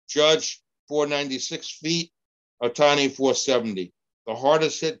 Judge 496 feet, Ohtani 470. The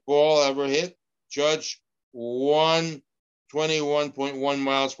hardest hit ball ever hit, Judge 121.1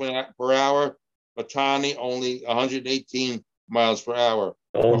 miles per hour, Ohtani only 118 miles per hour.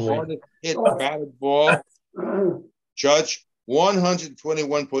 The hardest hit batted ball, Judge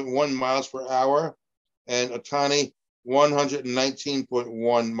 121.1 miles per hour, and Ohtani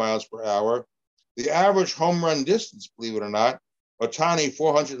 119.1 miles per hour. The average home run distance, believe it or not, Ohtani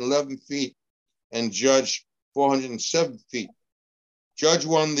 411 feet and Judge 407 feet. Judge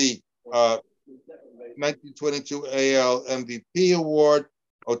won the 1922 AL MVP award.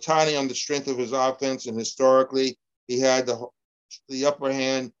 Ohtani, on the strength of his offense and historically, he had the upper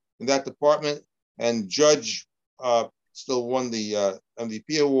hand in that department, and Judge still won the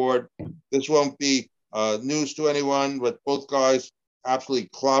MVP award. This won't be news to anyone, but both guys absolutely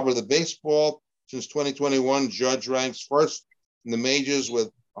clobber the baseball. Since 2021, Judge ranks first in the majors with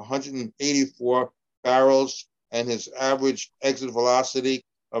 184 barrels, and his average exit velocity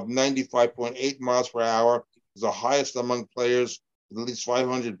of 95.8 miles per hour is the highest among players with at least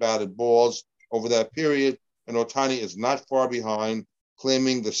 500 batted balls over that period. And Ohtani is not far behind,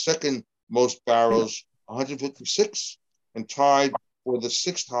 claiming the second most barrels, 156, and tied for the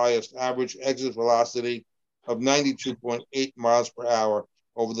sixth highest average exit velocity of 92.8 miles per hour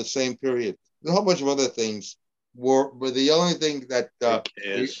over the same period. There's a whole bunch of other things, but the only thing that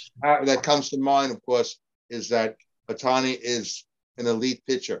that comes to mind, of course, is that Ohtani is an elite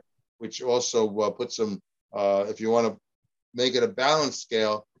pitcher, which also puts him, if you want to make it a balanced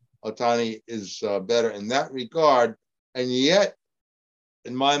scale, Ohtani is better in that regard. And yet,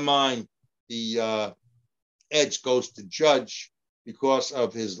 in my mind, the edge goes to Judge because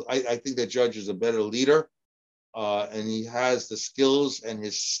of his, I think that Judge is a better leader, and he has the skills, and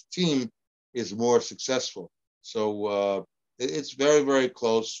his team is more successful. So it's very, very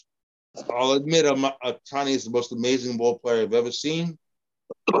close. I'll admit Ohtani is the most amazing ball player I've ever seen.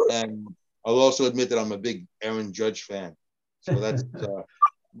 And I'll also admit that I'm a big Aaron Judge fan. So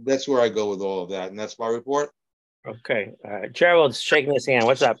that's where I go with all of that. And that's my report. Okay. Gerald's shaking his hand.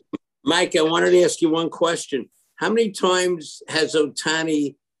 What's up? Mike, I wanted to ask you one question. How many times has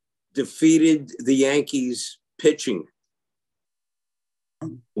Ohtani defeated the Yankees pitching?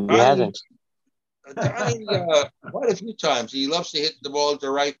 He hasn't. Ohtani, quite a few times. He loves to hit the ball into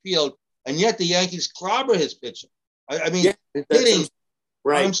right field, and yet the Yankees clobber his pitching. I mean, hitting.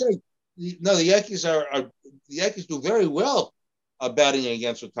 Right. I'm saying, no, the Yankees the Yankees do very well batting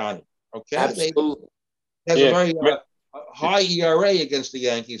against Ohtani. Okay, absolutely. They have a very high ERA against the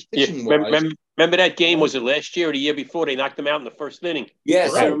Yankees pitching wise. Remember that game? Was it last year or the year before? They knocked him out in the first inning.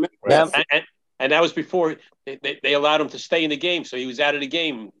 Yes, right. I remember. And that was before they allowed him to stay in the game, so he was out of the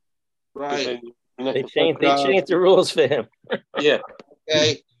game. Right. They changed the rules for him. Yeah.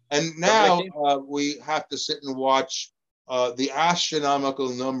 Okay. And now we have to sit and watch the astronomical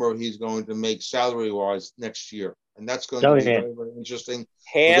number he's going to make salary-wise next year. And that's going to be very, very interesting.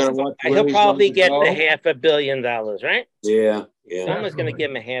 He'll probably get the $500 million, right? Yeah. Someone's going to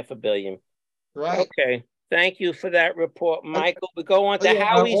give him $500 million. Right. Okay. Thank you for that report, Michael. We go on to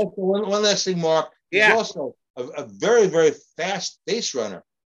Howie's. One last thing, Mark. He's also a very, very fast base runner.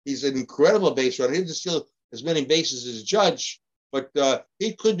 He's an incredible base runner. He doesn't steal as many bases as Judge, but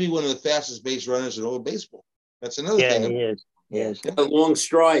he could be one of the fastest base runners in all of baseball. That's another thing. He is. Yes. Long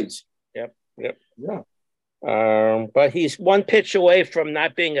strides. Yep. Yeah. But he's one pitch away from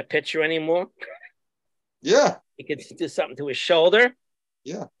not being a pitcher anymore. Yeah. He could do something to his shoulder.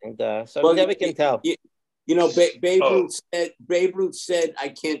 Yeah. And so we never can tell. You know, Babe Ruth said, I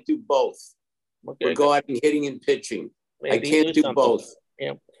can't do both regarding hitting and pitching. Maybe I can't do both.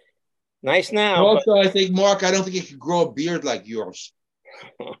 Yeah. Nice now. Also, I think, Mark, I don't think you could grow a beard like yours.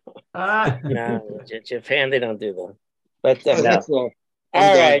 No, Japan, they don't do that. But no.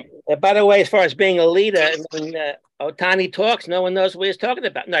 All right. By the way, as far as being a leader, when Ohtani talks, no one knows what he's talking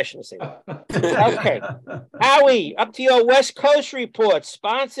about. No, I shouldn't say that. Okay. Howie, up to your West Coast report,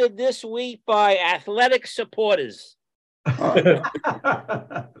 sponsored this week by Athletic Supporters.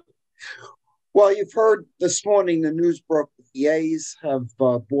 Well, you've heard this morning the news broke that the A's have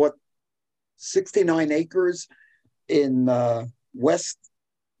bought 69 acres in the west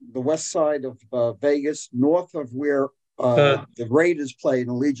side of Vegas, north of where the Raiders play in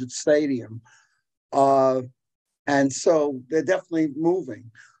Allegiant Stadium. And so they're definitely moving.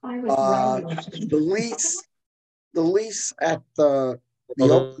 The lease at the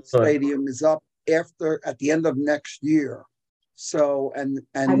Oakland Stadium is up at the end of next year. So, and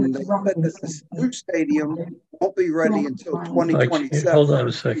they said this new stadium won't be ready until 2027. Hold on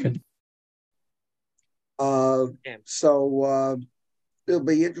a second. So it'll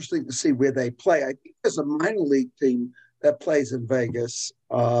be interesting to see where they play. I think there's a minor league team that plays in Vegas,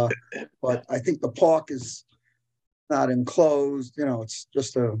 but I think the park is not enclosed. You know, it's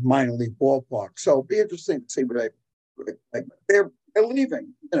just a minor league ballpark. So it'll be interesting to see what they're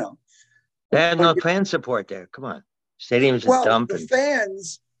leaving. You know, they had no fan support there. Come on, stadium's a dump.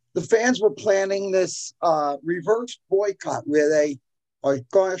 The fans were planning this reverse boycott where they are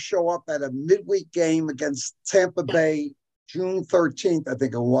going to show up at a midweek game against Tampa Bay, June 13th, I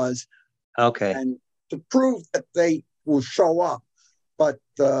think it was. Okay. And to prove that they will show up. But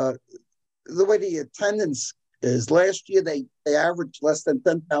the way the attendance is, last year they averaged less than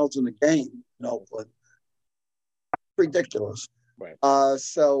 10,000 a game in Oakland. Ridiculous. Right.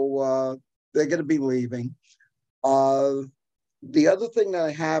 So they're going to be leaving. The other thing that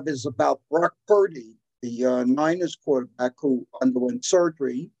I have is about Brock Purdy, the Niners quarterback who underwent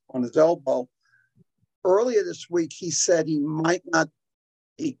surgery on his elbow. Earlier this week, he said he might not.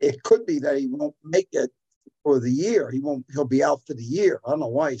 It could be that he won't make it for the year. He'll be out for the year. I don't know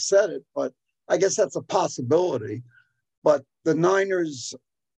why he said it, but I guess that's a possibility. But the Niners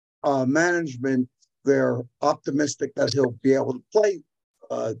management, they're optimistic that he'll be able to play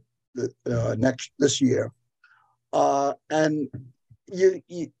this year. And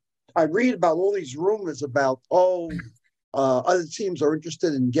I read about all these rumors about other teams are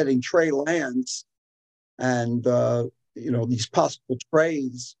interested in getting Trey Lance and these possible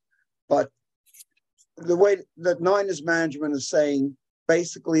trades, but the way that Niners management is saying,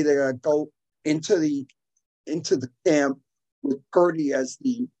 basically they're going to go into the camp with Purdy as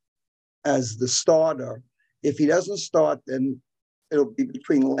the starter. If he doesn't start, then it'll be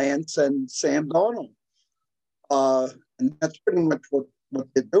between Lance and Sam Darnold. And that's pretty much what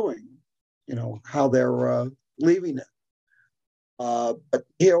they're doing, how they're leaving it. But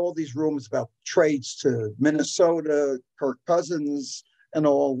hear all these rumors about trades to Minnesota, Kirk Cousins, and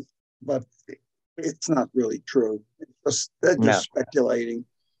all, but it's not really true. They're just speculating,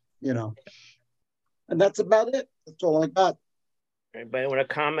 you know. And that's about it. That's all I got. Anybody want to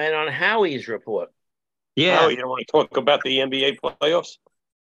comment on Howie's report? Yeah. Oh, you don't want to talk about the NBA playoffs?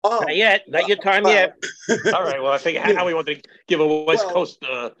 Oh, not yet. Not your time yet. All right. Well, I think Howie wanted to give a West Coast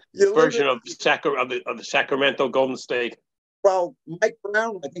version of the Sacramento Golden State. Well, Mike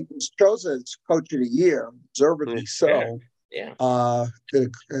Brown, I think, was chosen as coach of the year, deservedly so. Yeah.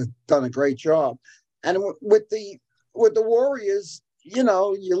 Done a great job. And with the Warriors, you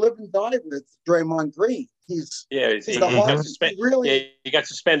know, you live and die with Draymond Green. He's the heart. He got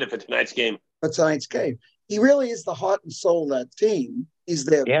suspended for tonight's game. He really is the heart and soul of that team. He's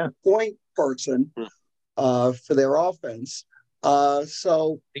their point person for their offense.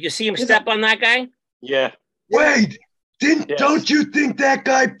 So did you see him step on that guy? Yeah. Wait, don't you think that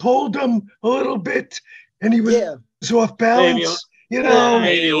guy pulled him a little bit and he was off balance?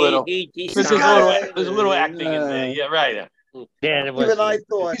 Maybe a little. There's a little acting in there. Yeah, right. Yeah, even I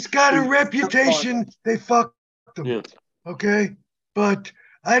thought he's got a reputation. They fucked him. Yeah. Okay, but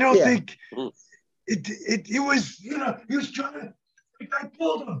I don't think it was. You know, he was trying to. The guy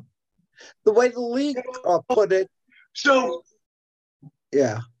pulled him. The way the league put it. So.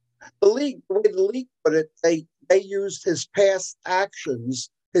 Yeah, the way the league put it, they used his past actions,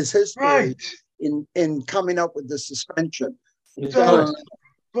 his history, in coming up with the suspension. So,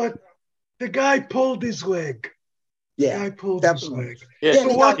 but the guy pulled his leg. Yeah, the guy pulled his leg. Yeah.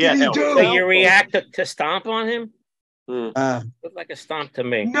 So what did he do? So you react to stomp on him? Looked like a stomp to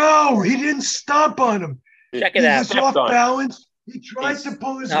me. No, he didn't stomp on him. Check it out. He was off balance. He tried to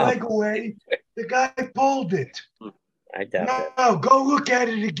pull his leg away. The guy pulled it. I doubt No, go look at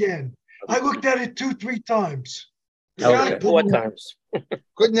it again. I looked at it 2-3 times. 4 times.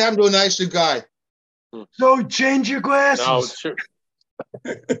 Couldn't have him to a nicer guy. So change your glasses. No, sure.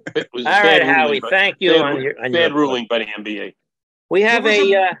 All right, Howie. Thank you on your bad ruling by the NBA. We have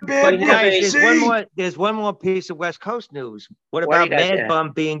there's one more piece of West Coast news. What about Mad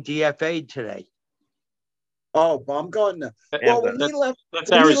Bum being DFA'd today? Oh, I'm going to. Well, when he left,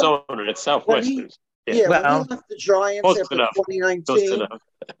 that's Arizona. That's Southwest news. When he left the Giants after 2019,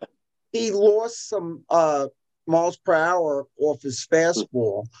 he lost some miles per hour off his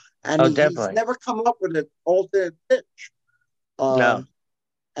fastball, and he's never come up with an alternate pitch.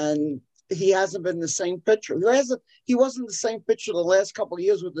 And he hasn't been the same pitcher. He wasn't the same pitcher the last couple of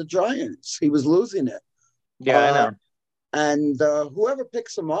years with the Giants. He was losing it. Yeah, I know. And whoever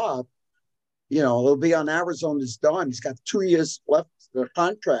picks him up, you know, it'll be on Arizona's dime. He's got 2 years left of the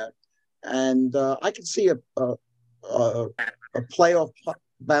contract. And I can see a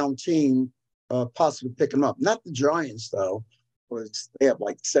playoff-bound team possibly pick him up. Not the Giants, though, because they have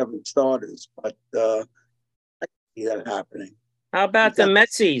like 7 starters. But I can see that happening. How about the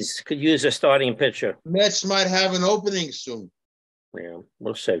Metsies could use a starting pitcher? Mets might have an opening soon. Yeah,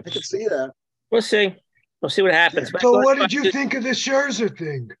 we'll see. I can see that. We'll see. We'll see what happens. So what did you think of the Scherzer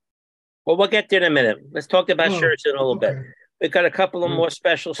thing? Well, we'll get to it in a minute. Let's talk about Scherzer in a little bit. We've got a couple of more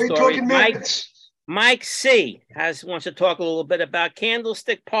special stories. Mike C. wants to talk a little bit about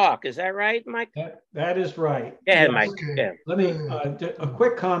Candlestick Park. Is that right, Mike? That is right. Go ahead, Mike. Okay. Yeah. Let me a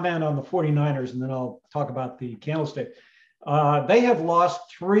quick comment on the 49ers, and then I'll talk about the Candlestick. They have lost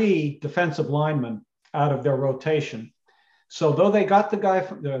 3 defensive linemen out of their rotation. So though they got the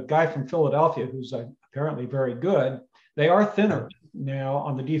guy from Philadelphia, who's apparently very good, they are thinner now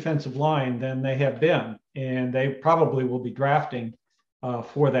on the defensive line than they have been. And they probably will be drafting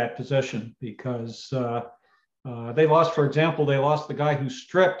for that position because they lost, for example, the guy who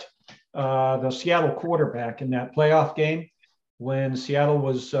stripped the Seattle quarterback in that playoff game when Seattle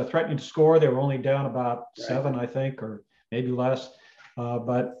was threatening to score. They were only down about 7, I think, or maybe less.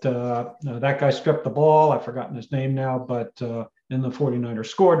 But that guy stripped the ball. I've forgotten his name now, but then the 49ers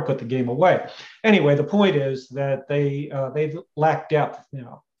scored, put the game away. Anyway, the point is that they've lacked depth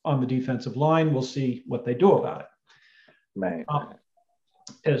on the defensive line. We'll see what they do about it. Right.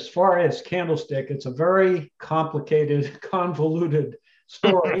 As far as Candlestick, it's a very complicated, convoluted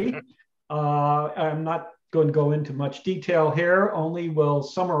story. I'm not going to go into much detail here, only will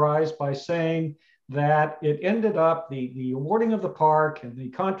summarize by saying that it ended up, the awarding of the park and the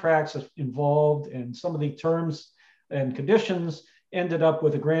contracts involved and some of the terms and conditions ended up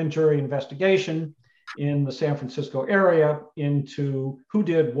with a grand jury investigation in the San Francisco area into who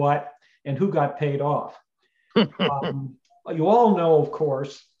did what and who got paid off. You all know, of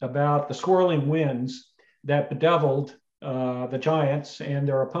course, about the swirling winds that bedeviled the Giants and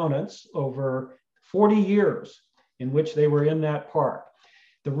their opponents over 40 years in which they were in that park.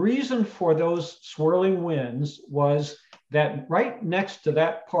 The reason for those swirling winds was that right next to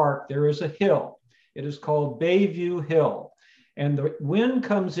that park, there is a hill. It is called Bayview Hill. And the wind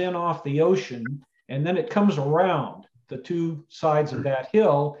comes in off the ocean, and then it comes around the two sides of that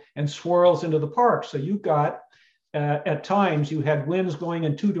hill and swirls into the park. So you got, at times, you had winds going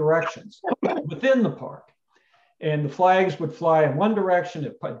in two directions within the park. And the flags would fly in one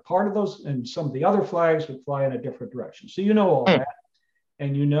direction, part of those, and some of the other flags would fly in a different direction. So you know all that.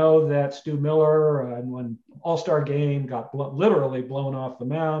 And you know that Stu Miller, in one All-Star game, got literally blown off the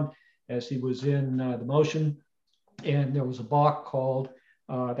mound as he was in the motion. And there was a balk called.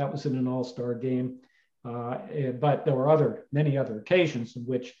 That was in an All-Star game. But there were many other occasions in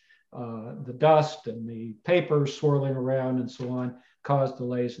which the dust and the paper swirling around and so on caused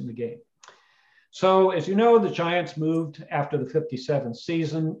delays in the game. So as you know, the Giants moved after the 57th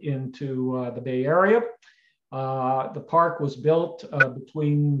season into the Bay Area. The park was built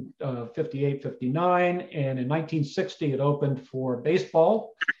between 58, 59, and in 1960, it opened for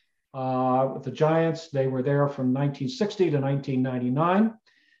baseball. With the Giants, they were there from 1960 to 1999.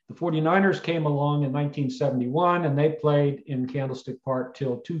 The 49ers came along in 1971, and they played in Candlestick Park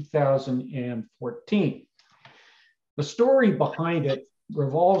till 2014. The story behind it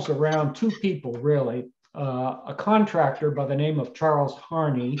revolves around two people, really. A contractor by the name of Charles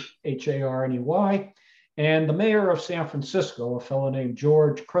Harney, Harney, and the mayor of San Francisco, a fellow named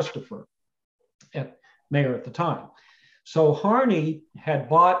George Christopher, mayor at the time. So Harney had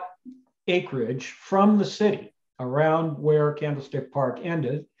bought acreage from the city around where Candlestick Park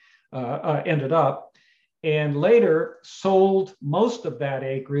ended up, and later sold most of that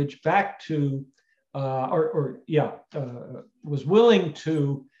acreage back to, was willing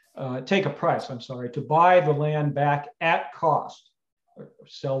to take a price, to buy the land back at cost,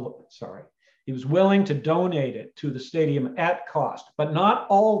 He was willing to donate it to the stadium at cost, but not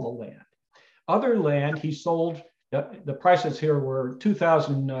all the land. Other land he sold, the prices here were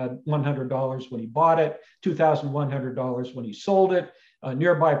 $2,100 when he bought it, $2,100 when he sold it.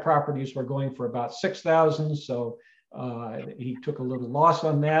 Nearby properties were going for about $6,000, so he took a little loss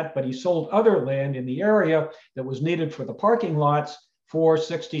on that, but he sold other land in the area that was needed for the parking lots for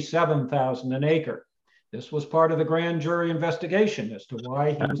 $67,000 an acre. This was part of the grand jury investigation as to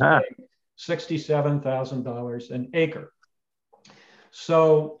why he was paying $67,000 an acre.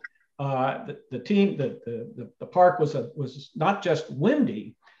 So the park was not just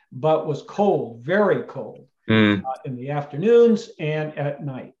windy, but was cold, very cold in the afternoons and at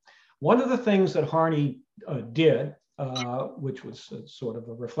night. One of the things that Harney did, which was sort of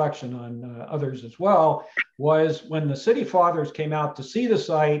a reflection on others as well, was when the city fathers came out to see the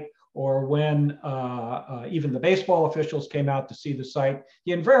site, or when even the baseball officials came out to see the site,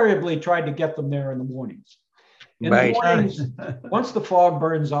 he invariably tried to get them there in the mornings. In the mornings, once the fog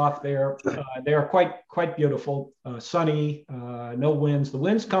burns off there, they are quite beautiful, sunny, no winds. The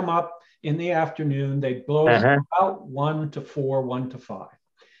winds come up in the afternoon. They blow about 1 to 4, 1 to 5.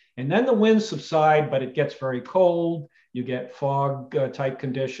 And then the winds subside, but it gets very cold. You get fog type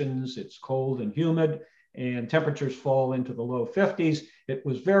conditions. It's cold and humid, and temperatures fall into the low 50s. It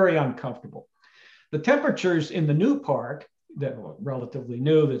was very uncomfortable. The temperatures in the new park, that are relatively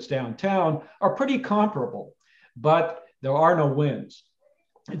new, that's downtown, are pretty comparable, but there are no winds.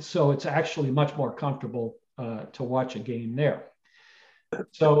 And so it's actually much more comfortable to watch a game there.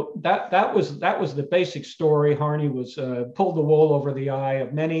 So that was the basic story. Harney was pulled the wool over the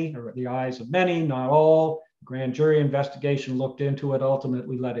eyes of many, not all. Grand jury investigation looked into it,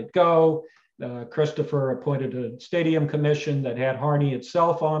 ultimately let it go. Christopher appointed a stadium commission that had Harney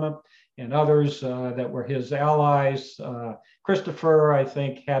itself on it, and others that were his allies. Christopher, I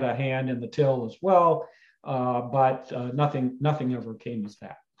think, had a hand in the till as well, but nothing ever came of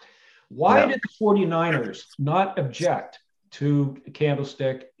that. Why did the 49ers not object to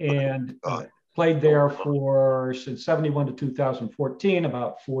Candlestick and played there since 71 to 2014,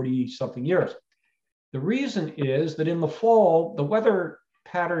 about 40 something years? The reason is that in the fall, the weather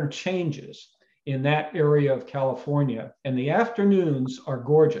pattern changes in that area of California, and the afternoons are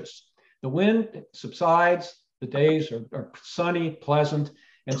gorgeous. The wind subsides, the days are sunny, pleasant,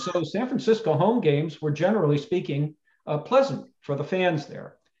 and so San Francisco home games were, generally speaking, pleasant for the fans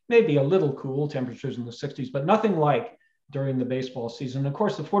there. Maybe a little cool, temperatures in the 60s, but nothing like during the baseball season. Of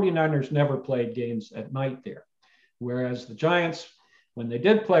course, the 49ers never played games at night there, whereas the Giants, when they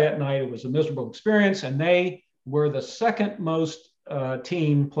did play at night, it was a miserable experience, and they were the second most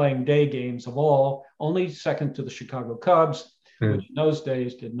team playing day games of all, only second to the Chicago Cubs, which in those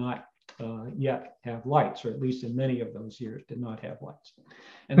days did not yet have lights, or at least in many of those years did not have lights.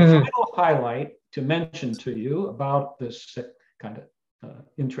 And the final highlight to mention to you about this kind of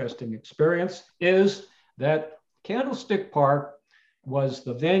interesting experience is that Candlestick Park was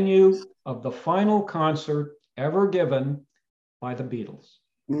the venue of the final concert ever given by the Beatles.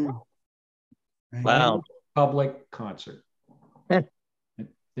 Wow. Public concert.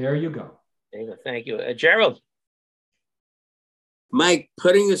 There you go. Thank you. Gerald. Mike,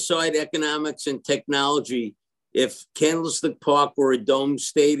 putting aside economics and technology, if Candlestick Park were a dome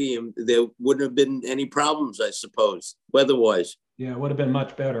stadium, there wouldn't have been any problems, I suppose, weather-wise. Yeah, it would have been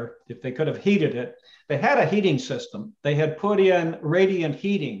much better if they could have heated it. They had a heating system. They had put in radiant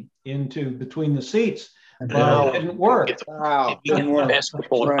heating into between the seats, but it didn't work.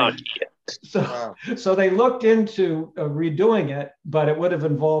 Basketball right. So they looked into redoing it, but it would have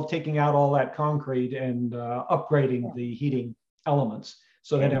involved taking out all that concrete and upgrading the heating elements.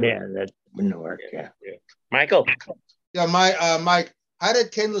 So that that wouldn't work. Yeah. Michael. Yeah, Mike. How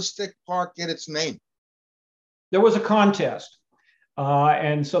did Candlestick Park get its name? There was a contest.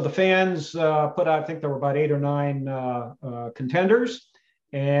 And so the fans put out, I think there were about 8 or 9 contenders,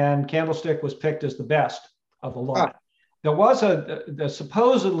 and Candlestick was picked as the best of the lot. There was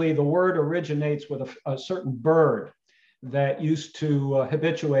supposedly the word originates with a certain bird that used to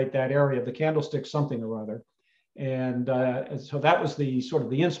habituate that area, the Candlestick something or other. And so that was the sort of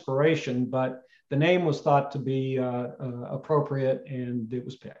the inspiration, but the name was thought to be appropriate, and it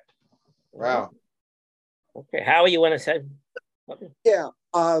was picked. Wow. Okay, Howie, you want to say? Yeah,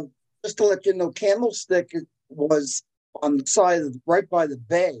 just to let you know, Candlestick was on the side of right by the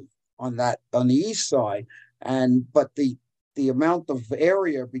bay on the east side, but the amount of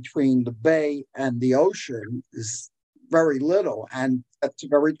area between the bay and the ocean is very little, and that's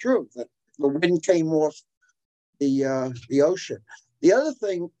very true. That the wind came off the ocean. The other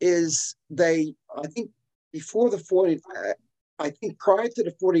thing is I think before the 40. I think prior to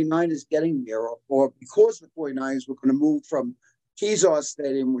the 49ers getting there, or because the 49ers were going to move from Kezar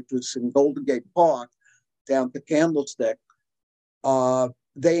Stadium, which was in Golden Gate Park, down to Candlestick,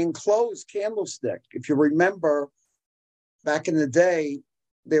 they enclosed Candlestick. If you remember, back in the day,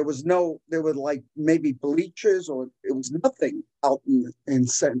 there were like maybe bleachers, or it was nothing out in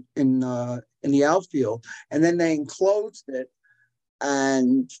the outfield, and then they enclosed it.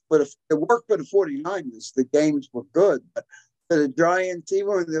 But if it worked for the 49ers, the games were good. But for the Giants, even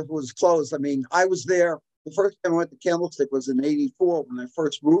when it was closed, I mean, I was there. The first time I went to Candlestick was in '84 when I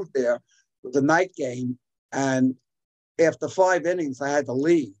first moved there. It was a night game, and after 5 innings, I had to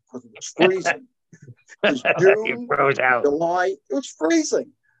leave because it was freezing. It was June, July. It was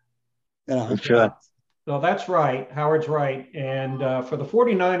freezing. You know? Sure. No, that's right. Howard's right. And for the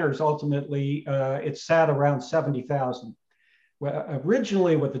 49ers, ultimately, it sat around 70,000. Well,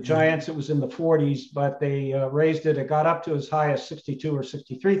 originally with the Giants, it was in the 40s, but they raised it. It got up to as high as 62 or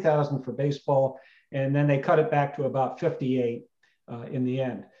 63,000 for baseball, and then they cut it back to about 58 in the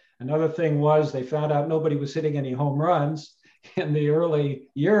end. Another thing was they found out nobody was hitting any home runs in the early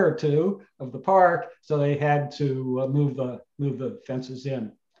year or two of the park, so they had to move the fences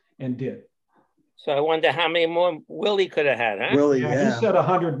in, and did. So I wonder how many more Willie could have had, huh? Willie, He said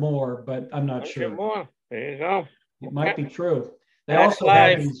 100 more, but I'm not sure. More. There you go. It might be true. They also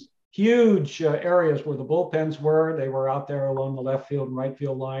had these huge areas where the bullpens were. They were out there along the left field and right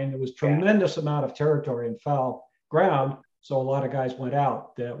field line. There was tremendous amount of territory and foul ground, so a lot of guys went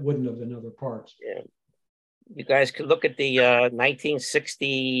out that wouldn't have in other parts. Yeah. You guys could look at the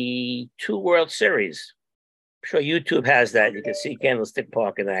 1962 World Series. I'm sure YouTube has that. You can see Candlestick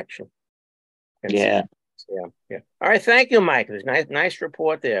Park in action. Yeah. Yeah. All right. Thank you, Mike. There's nice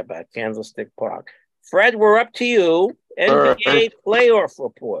report there about Candlestick Park. Fred, we're up to you. NBA playoff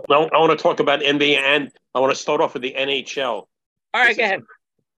report. Well, I want to talk about NBA, and I want to start off with the NHL. All right, go ahead.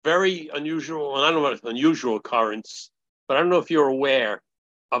 Very unusual, and I don't know if it's an unusual occurrence, but I don't know if you're aware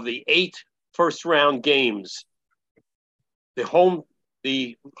of the 8 first-round games. The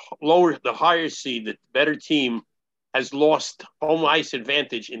higher seed, the better team, has lost home ice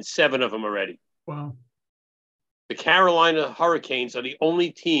advantage in 7 of them already. Wow. The Carolina Hurricanes are the only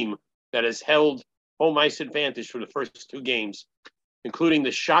team that has held home ice advantage for the first 2 games, including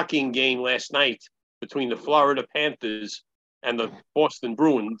the shocking game last night between the Florida Panthers and the Boston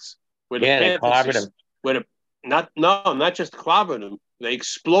Bruins, where the Panthers, not just clobbered them, they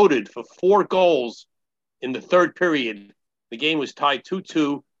exploded for 4 goals in the third period. The game was tied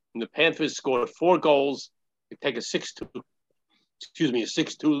 2-2, and the Panthers scored 4 goals to take a 6-2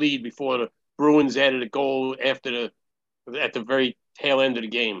 lead before the Bruins added a goal at the very tail end of the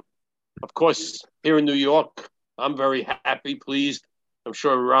game. Of course, here in New York, I'm very happy, pleased I'm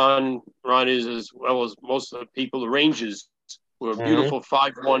sure Ron is, as well as most of the people. The Rangers were a beautiful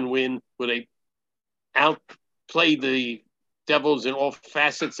 5-1 win where they outplayed the Devils in all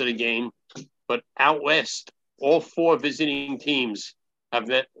facets of the game. But out west, all 4 visiting teams have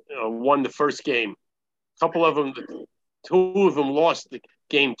won the first game. A couple of them, 2 of them lost the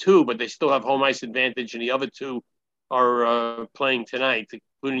game 2, but they still have home ice advantage, and the other 2 are playing tonight,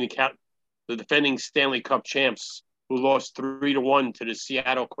 including the defending Stanley Cup champs, who lost 3-1 to the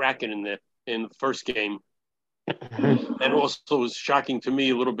Seattle Kraken in the first game. And also was shocking to me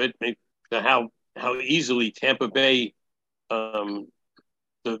a little bit how easily Tampa Bay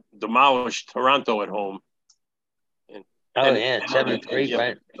demolished Toronto at home. 7-3,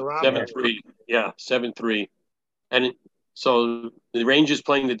 right? 7-3, yeah, 7-3. And so the Rangers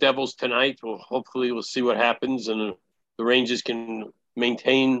playing the Devils tonight. Well, hopefully we'll see what happens, and the Rangers can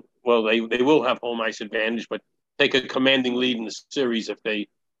maintain. Well, they will have home ice advantage, but take a commanding lead in the series if they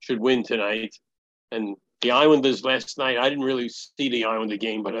should win tonight. And the Islanders last night, I didn't really see the Islander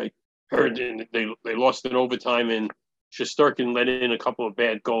game, but I heard they lost in overtime, and Shesterkin let in a couple of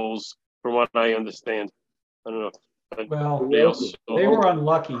bad goals, from what I understand. I don't know. Well, they were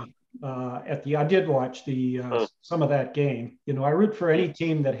unlucky. I did watch some of that game. You know, I root for any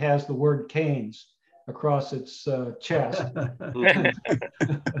team that has the word Canes across its chest.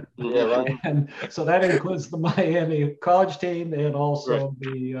 Yeah, right. And so that includes the Miami college team and also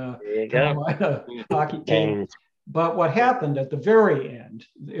the Carolina hockey team. But what happened at the very end,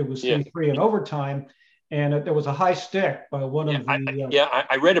 it was 3-3 in overtime, and there was a high stick by one of the...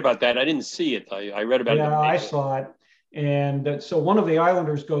 I read about that. I didn't see it. I read about it. Yeah, I saw it. And so one of the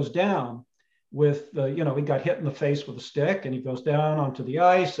Islanders goes down with, he got hit in the face with a stick, and he goes down onto the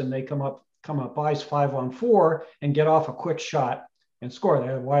ice, and they come up ice 5-on-4 and get off a quick shot and score. They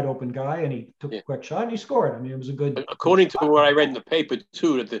had a wide open guy, and he took a quick shot and he scored. I mean, it was a good. According to what I read in the paper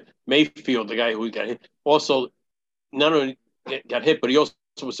too, that the Mayfield, the guy who got hit, also not only got hit, but he also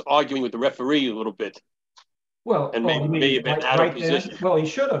was arguing with the referee a little bit. Well, and may have been out of position. Well, he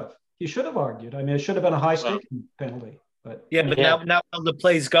should have. He should have argued. I mean, it should have been a high stake penalty. But now the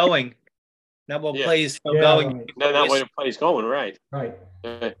play's going. Now what play is still going? Right. Now the play's going, right? Right.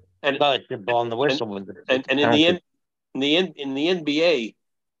 And the ball in the whistle. And in the NBA,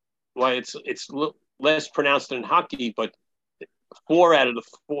 why it's less pronounced than hockey, but 4 out of the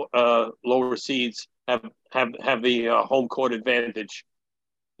 4 lower seeds have the home court advantage.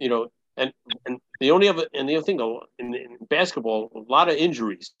 You know, and the other thing in basketball, a lot of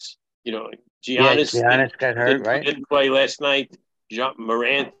injuries. You know, Giannis got hurt, right? Didn't play last night.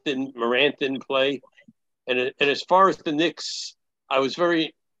 Morant didn't play. And as far as the Knicks, I was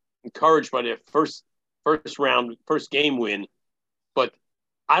very encouraged by their first game win, but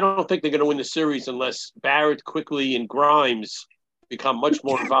I don't think they're going to win the series unless Barrett, Quickly, and Grimes become much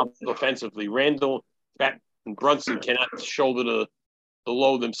more involved offensively. Randall and Brunson cannot shoulder the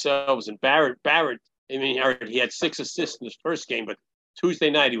load themselves, and Barrett. I mean, he had 6 assists in his first game, but Tuesday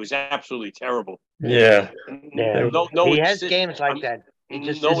night he was absolutely terrible. Yeah. He has games like that. He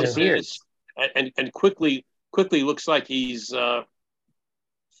just disappears. And quickly looks like he's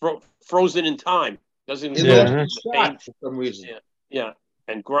frozen in time. Doesn't shot for some reason. Yeah.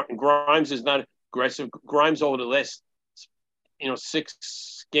 And Grimes is not aggressive. Grimes over the last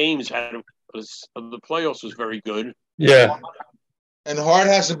 6 games of the playoffs was very good. Yeah. And Hart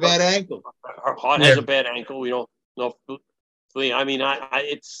has a bad ankle. Hart has a bad ankle. We don't know. I mean,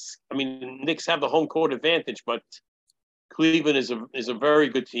 Knicks have the home court advantage, but Cleveland is a very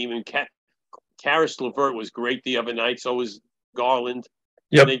good team, and Karis LeVert was great the other night. So was Garland.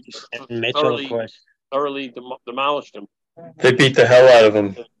 Yep. They just Mitchell, of course. thoroughly demolished them. They beat the hell out of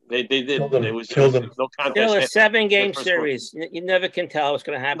him. They did. Killed them. There was Killed them. no contest. Still a 7-game series. You never can tell what's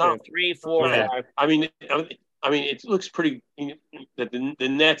going to happen in 3, 4, 5. I mean, it looks pretty that the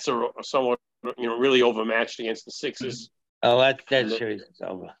Nets are somewhat, really overmatched against the Sixers. Oh, that series is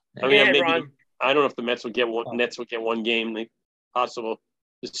over. I mean, I don't know if the Nets will get one game. Possible.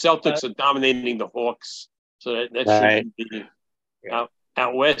 The Celtics are dominating the Hawks, so that should be out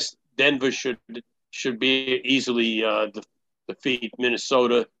west. Denver should be easily defeat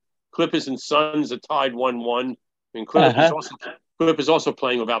Minnesota. Clippers and Suns are tied 1-1. And Clippers also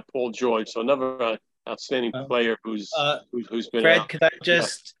playing without Paul George, so another outstanding player who's been Fred, out. could I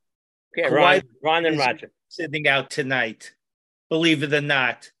just Ron and Roger sitting out tonight? Believe it or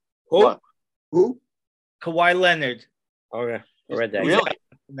not. Who? Kawhi Leonard. Okay, I read that. Really?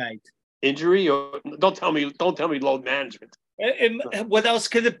 Tonight. Injury or don't tell me load management. What else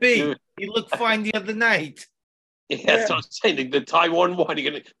could it be? He looked fine the other night. Yeah, that's what I'm saying. The tie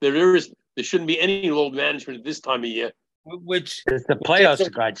 1-1. There shouldn't be any load management at this time of year. which it's the playoffs, for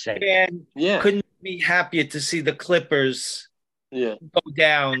God's sake. Couldn't be happier to see the Clippers go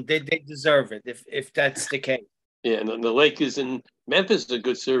down. They deserve it if that's the case. Yeah, and the Lakers and Memphis is a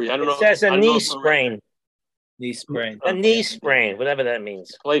good series. I don't know. It says a knee sprain. Knee sprain. A knee sprain, whatever that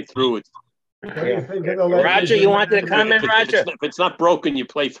means. Play through it. Yeah. Roger, you wanted to comment, Roger? If it's not broken, you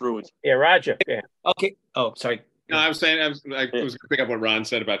play through it. Yeah, Roger. Yeah. Okay. Oh, sorry. No, I was saying I was going to pick up what Ron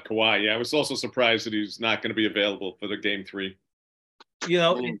said about Kawhi. Yeah, I was also surprised that he's not going to be available for the game 3. You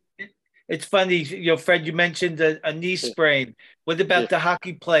know, it's funny. You know, Fred, you mentioned a knee sprain. What about the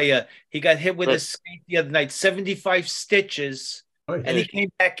hockey player? He got hit with a skate the other night, 75 stitches, and he came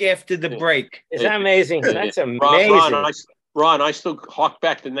back after the break. Is that amazing? That's amazing. Ron, I still hark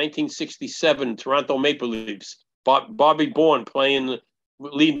back to 1967 Toronto Maple Leafs. Bobby Bourne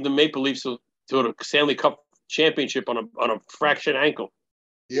leading the Maple Leafs to the Stanley Cup championship on a fractured ankle.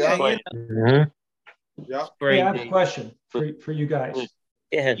 Yeah. Yeah. I have a question for you guys.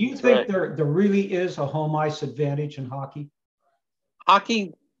 Yeah, do you think there really is a home ice advantage in hockey?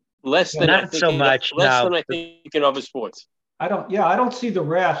 Hockey, less than I think in other sports. I don't see the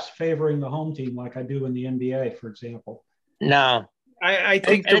refs favoring the home team like I do in the NBA, for example. No, I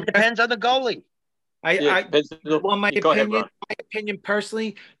think it depends on the goalie. My opinion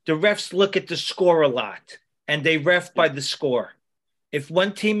personally, the refs look at the score a lot and they ref by the score. If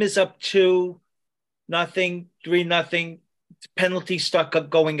one team is up 2-0, 3-0, penalties start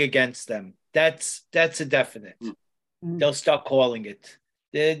going against them. That's a definite. They'll start calling it.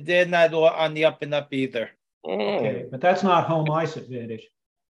 They're not on the up and up either. Okay, but that's not home ice advantage.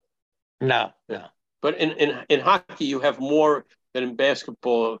 No. But in hockey, you have more than in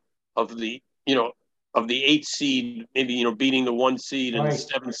basketball of the 8 seed, maybe beating the 1 seed and the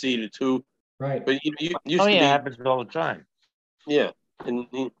 7 seed or 2. Right. But it happens all the time. Yeah. In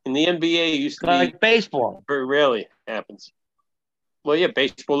the NBA, it used to like baseball. Very rarely happens. Well, yeah,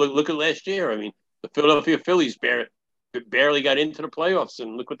 baseball. Look at last year. I mean, the Philadelphia Phillies barely got into the playoffs,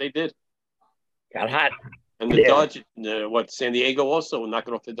 and look what they did. Got hot. And the Dodgers, San Diego also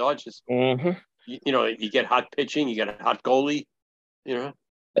knocking off the Dodgers. Mm-hmm. You get hot pitching, you get a hot goalie. All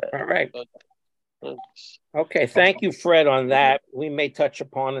right. Okay, thank you, Fred, on that. We may touch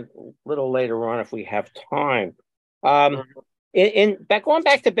upon it a little later on if we have time. Going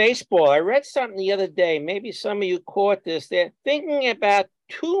back to baseball, I read something the other day. Maybe some of you caught this. They're thinking about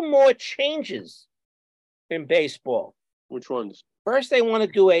 2 more changes in baseball. Which ones? First, they want to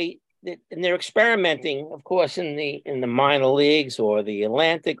do and they're experimenting, of course, in the minor leagues or the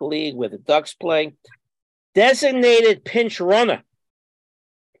Atlantic League where the Ducks play. Designated pinch runner.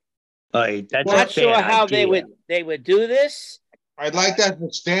 That's not sure how they would do this. I'd like that for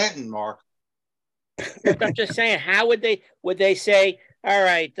Stanton, Mark. I'm just saying, how would they say, all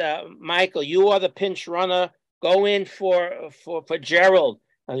right, Michael, you are the pinch runner, go in for Gerald,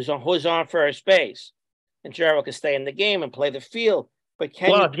 who's on first base, and Gerald can stay in the game and play the field. But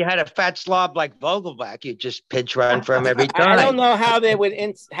if you had a fat slob like Vogelbach, you'd just pinch run for him every time. I don't know how they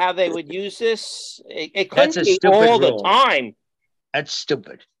would use this. It couldn't be all the time. That's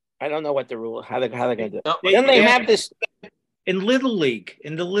stupid. I don't know what the rule. How they're going to do it. Then they have this in Little League.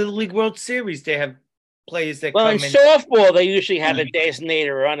 In the Little League World Series, they have players that. Well, in softball, they usually have a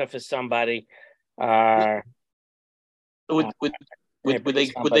designated runner for somebody. Would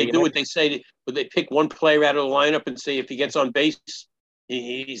they do what they say? Would they pick one player out of the lineup and say if he gets on base,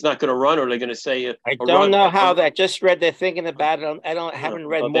 he's not going to run, or are they going to say? I don't know how that. Just read they're thinking about it. Haven't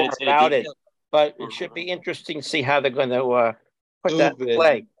read more about it, but it should be interesting to see how they're going to put that in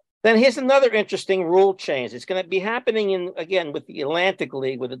play. Then here's another interesting rule change. It's going to be happening with the Atlantic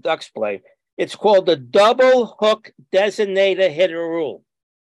League where the Ducks play. It's called the double hook designated hitter rule.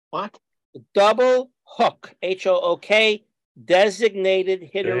 What? The double hook, HOOK, designated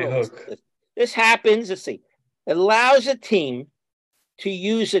hitter rule. This happens, let's see, it allows a team to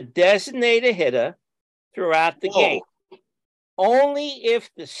use a designated hitter throughout the game. Only if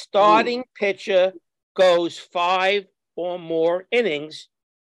the starting pitcher goes 5 or more innings,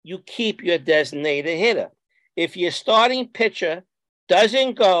 you keep your designated hitter. If your starting pitcher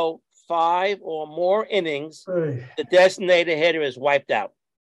doesn't go 5 or more innings, the designated hitter is wiped out.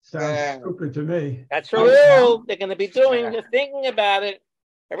 Sounds stupid to me. That's the rule. They're going to be doing. They're thinking about it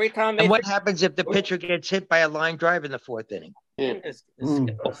every time. And what happens if the pitcher gets hit by a line drive in the 4th inning?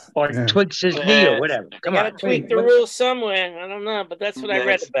 Or tweaks his knee or whatever. Come on. Got to tweak the rules somewhere. I don't know, but that's what I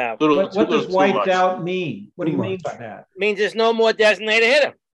read about. What does wiped out mean? What do you mean by that? It means there's no more designated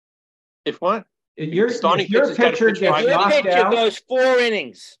hitter. If what? Your pitcher gets knocked out. Your pitcher goes 4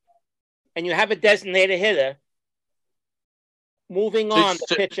 innings, and you have a designated hitter. Moving on,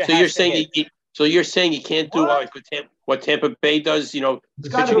 the pitcher. So you're saying So you're saying you can't do what Tampa Bay does? You know,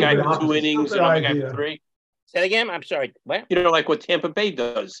 pitch a guy for 2 innings, another guy for 3. Say it again. I'm sorry. What? You know, like what Tampa Bay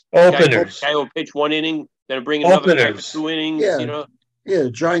does. Openers. Guy will pitch 1 inning, then bring another guy for 2 innings. Yeah. You know. Yeah,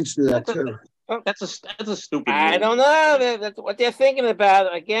 the Giants do that too. That's a stupid. I don't know. That's what they're thinking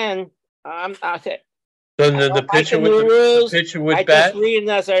about. Again, I'll say. So the pitcher with I bat. just reading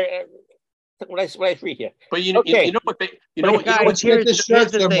as what I read here. But you know what you know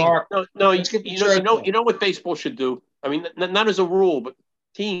what baseball should do. I mean, not as a rule, but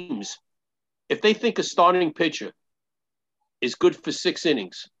teams, if they think a starting pitcher is good for 6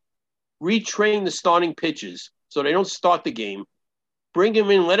 innings, retrain the starting pitchers so they don't start the game. Bring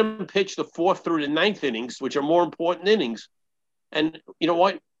him in, let him pitch the 4th through the 9th innings, which are more important innings. And you know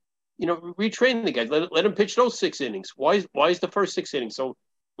what? You know, retrain the guy. Let him pitch those 6 innings. Why is the first 6 innings so?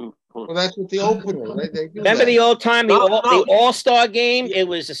 Well, that's what the opener. Remember the old time, the All-Star game? It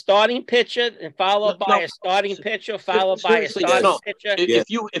was a starting pitcher and followed by a starting pitcher, followed by a starting pitcher.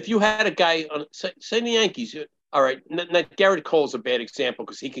 If you had a guy on, say the Yankees, all right. Not Garrett Cole's a bad example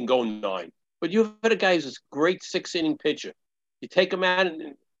because he can go 9. But you had a guy who's a great 6-inning pitcher. You take him out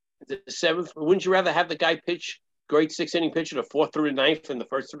in the 7th. Wouldn't you rather have the guy pitch great 6-inning pitcher the 4th through the 9th and the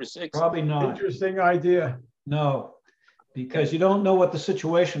 1st through the 6th? Probably not. Interesting idea. No, because you don't know what the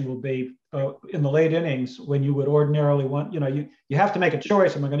situation will be in the late innings when you would ordinarily want. You know, you have to make a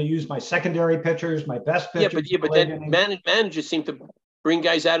choice. Am I going to use my secondary pitchers, my best pitchers? But then managers seem to bring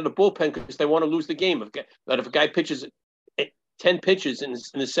guys out of the bullpen because they want to lose the game. If a guy pitches 10 pitches in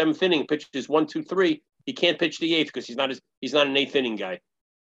the 7th inning, pitches 1, 2, 3. He can't pitch the 8th because he's not an 8th inning guy.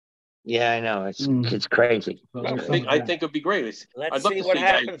 Yeah, I know. It's crazy. I think it'd be great. Let's see what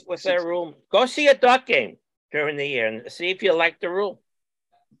happens with that rule. Go see a duck game during the year and see if you like the rule.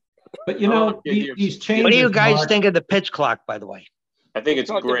 But you know, these changes. What do you guys think of the pitch clock, by the way? I think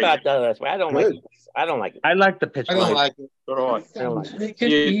it's great. I don't like it. I don't like it. I like the pitch clock. I don't like it. I don't like it. Make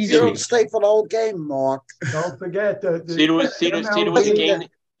it easy. You don't stay for the whole game, Mark. Don't forget the there was a game.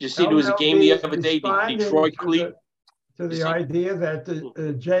 You see, there was a game the other day, Detroit Cleveland. To the idea that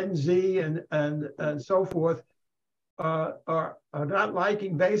the Gen Z and so forth are not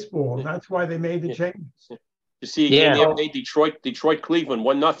liking baseball. That's why they made the changes. You see, a game the other day, Detroit Cleveland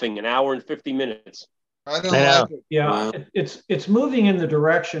 1-0, an hour and 50 minutes. I don't like it. Yeah, it's moving in the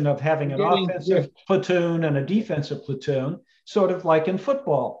direction of having an offensive platoon and a defensive platoon, sort of like in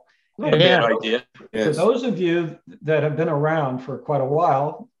football. Bad idea. For those of you that have been around for quite a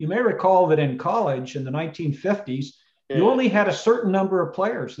while, you may recall that in college in the 1950s, you only had a certain number of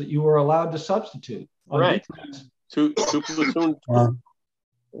players that you were allowed to substitute. Right. Two platoon.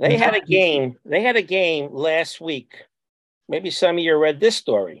 They had a game. They had a game last week. Maybe some of you read this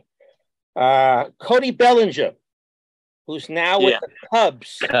story. Cody Bellinger, who's now with the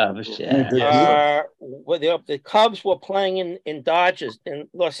Cubs. The Cubs were playing in Dodgers in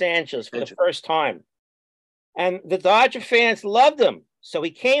Los Angeles for the first time. And the Dodger fans loved him. So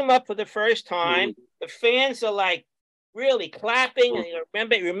he came up for the first time. The fans are like really clapping. And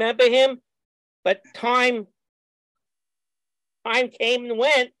remember him? But time came and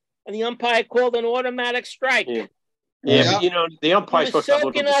went, and the umpire called an automatic strike. Yeah, but, you know, the umpire's supposed to have a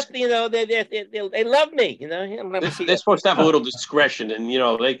little you know, they love me, you know. They're supposed to have a little discretion, and, you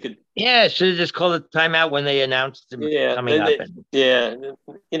know, they could... Yeah, should have just called a timeout when they announced them coming up. You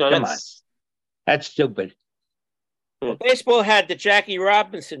know, that's stupid. Well, baseball had the Jackie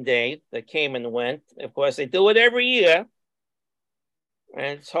Robinson Day that came and went. Of course, they do it every year.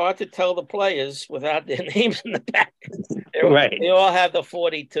 And it's hard to tell the players without their names in the back. They all have the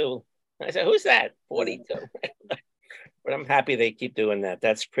 42. I said, who's that? 42. But I'm happy they keep doing that.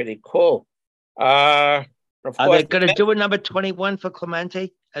 That's pretty cool. Are they going to do a number 21 for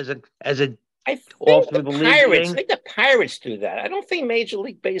Clemente as a I think I think the Pirates do that. I don't think Major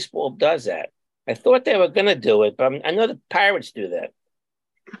League Baseball does that. I thought they were going to do it, but I know the Pirates do that.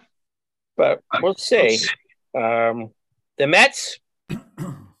 But we'll see. The Mets.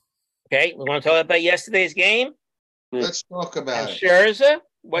 Okay, we want to talk about yesterday's game. Let's talk about it. Scherzer,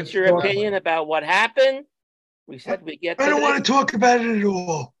 what's your opinion about what happened? We said we get. I don't want to talk about it at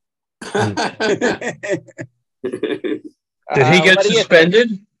all. Did he get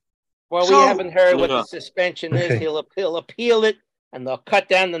suspended? Well, we haven't heard what the suspension is. He'll appeal it, and they'll cut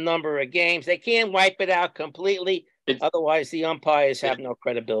down the number of games. They can't wipe it out completely. Otherwise, the umpires have no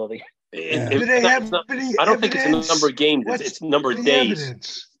credibility. I don't think it's a number of games. It's a number of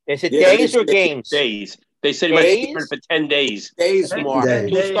days. Is it days or games? Days. They said he might be for 10 days. Days, Mark.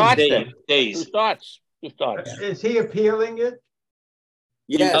 Who starts then? Days. Who starts? Is he appealing it?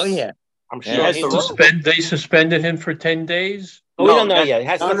 Yes. Oh, yeah. I'm sure they suspended him for 10 days. Oh, we don't know yet. It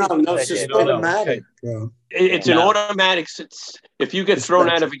has No, it's automatic. It's an automatic. If you get thrown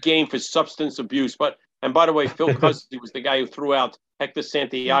out of a game for substance abuse, and by the way, Phil Cuzzy was the guy who threw out Hector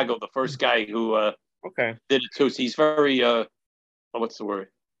Santiago, the first guy who did it too. So he's very what's the word?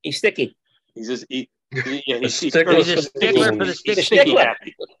 He's sticky. He's just he's a stickler for the sticky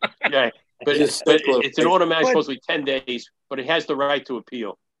happy. Yeah, but it's an automatic, supposed to be 10 days, but it has the right to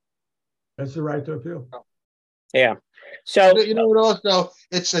appeal. That's the right to appeal. Yeah. So you know what? Also,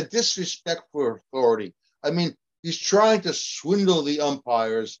 it's a disrespect for authority. I mean, he's trying to swindle the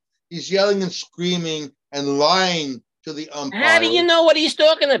umpires. He's yelling and screaming and lying to the umpires. How do you know what he's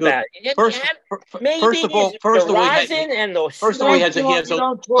talking about? First of all,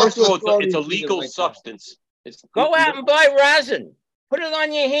 it's a legal substance. Go out and buy rosin. Put it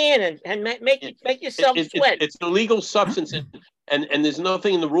on your hand and make yourself sweat. It's a legal substance, and there's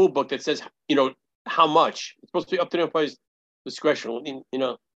nothing in the rule book that says how much. It's supposed to be up to the umpire's discretion.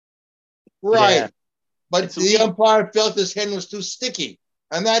 Right. Yeah. But the umpire felt his hand was too sticky,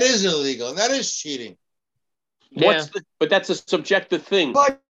 and that is illegal, and that is cheating. Yeah. But that's a subjective thing.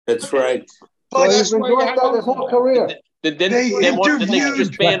 That's right. But he's been doing that his whole career. Then they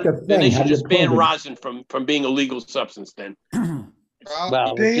should just ban rosin from being a legal substance. Then.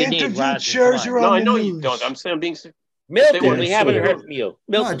 Well, they interviewed Scherzer. No, I know you don't. I'm saying being. Milton, we haven't heard from you.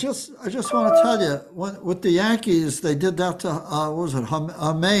 No, I just want to tell you, with the Yankees, they did that to what was it,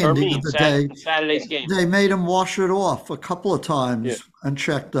 Maine the other day. Saturday's game. They made him wash it off a couple of times and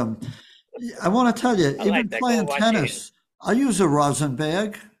checked them. I want to tell you, even playing tennis, I use a rosin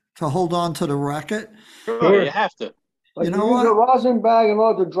bag to hold on to the racket. Sure, you have to. But you use a rosin bag in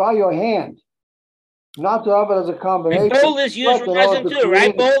order to dry your hand, not to have it as a combination. And bowlers use rosin too,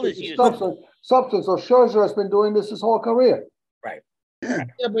 right? Bowlers use substance. So Scherzer has been doing this his whole career. Right. Yeah,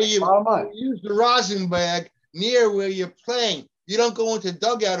 but you use the rosin bag near where you're playing. You don't go into a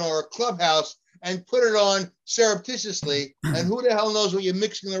dugout or a clubhouse and put it on surreptitiously, and who the hell knows what you're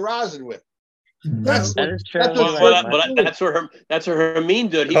mixing the rosin with? That's where Hermine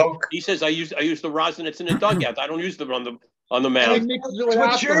did. He says I use the rosin that's in the dugout. I don't use them on the mound. He mixes it with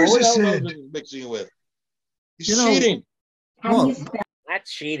Scherzer said. Mixing it with. He's cheating. Well,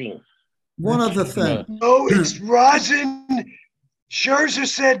 that's cheating. One other thing. No, it's rosin. Scherzer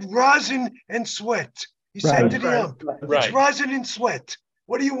said rosin and sweat. He said to the ump, it's rosin and sweat.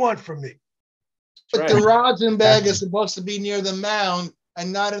 What do you want from me? But the rosin bag is supposed to be near the mound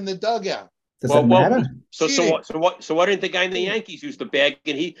and not in the dugout. Does it matter? So why didn't the guy in the Yankees use the bag?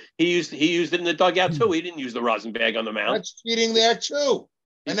 And he used it in the dugout too. He didn't use the rosin bag on the mound. That's cheating there too,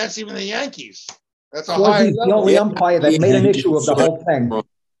 and that's even the Yankees. That's a high level. The only umpire that made an issue of the whole thing.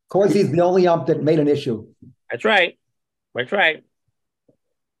 Corsi's the only ump that made an issue. That's right. That's right.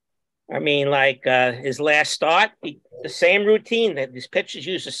 I mean, like his last start, the same routine. That his pitchers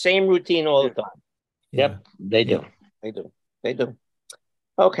use the same routine all the time. Yep, they do. They do.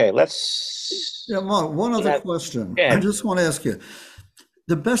 Okay, let's. Yeah, Mark, one other question. I just want to ask you.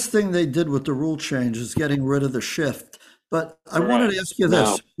 The best thing they did with the rule change is getting rid of the shift. But I wanted to ask you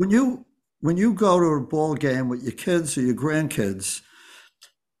this: when you go to a ball game with your kids or your grandkids,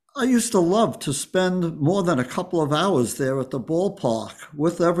 I used to love to spend more than a couple of hours there at the ballpark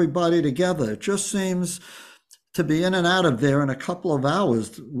with everybody together. It just seems to be in and out of there in a couple of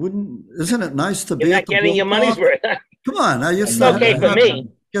hours. Isn't it nice to be at the getting ballpark? your money's worth? Come on, I used to okay for me.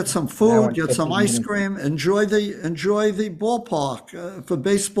 Get some food, get some ice cream, enjoy the ballpark for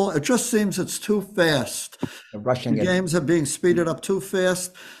baseball. It just seems it's too fast. The games are being speeded up too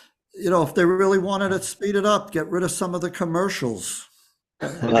fast. If they really wanted it speeded up, get rid of some of the commercials.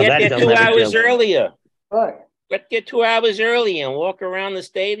 Get there 2 hours earlier. Right. Get there 2 hours early and walk around the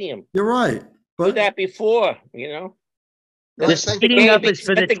stadium. You're right. Do that before, The speeding up is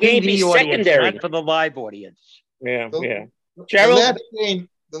for the TV audience, not for the live audience. Yeah. Gerald?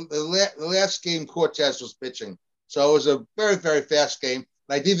 The last game Cortez was pitching. So it was a very, very fast game.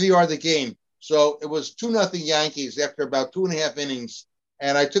 And I DVR'd the game. So it was 2-0 Yankees after about 2.5 innings.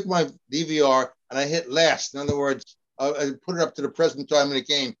 And I took my DVR and I hit last. In other words, I put it up to the present time in the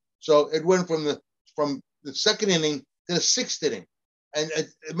game. So it went from the second inning to the sixth inning. And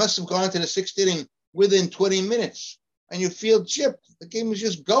it must have gone to the sixth inning within 20 minutes. And you feel chipped. The game was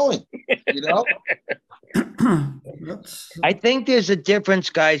just going, I think there's a difference,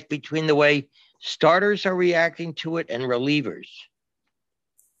 guys, between the way starters are reacting to it and relievers.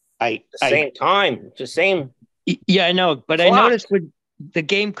 Same time. It's the same. Yeah, I know. But clock. I noticed with the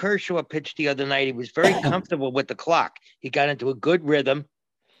game Kershaw pitched the other night, he was very comfortable with the clock. He got into a good rhythm.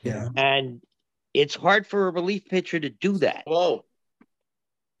 Yeah. And it's hard for a relief pitcher to do that. Whoa.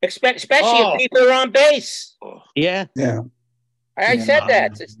 Especially if people are on base. Yeah. Yeah. I said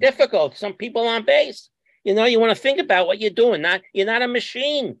that. It's difficult. Some people on base. You know, you want to think about what you're doing. You're not a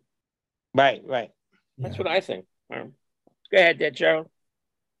machine. Right. That's what I think. Go ahead there, Gerald.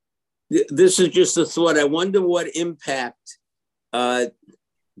 This is just a thought. I wonder what impact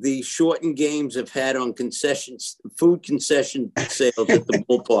the shortened games have had on food concession sales at the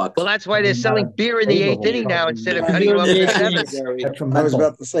ballpark. Well, that's why they're selling beer in the 8th inning now instead of cutting you off in the 7th. I was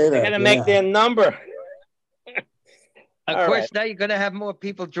about to say that. They're going to make their number. Of course, now you're going to have more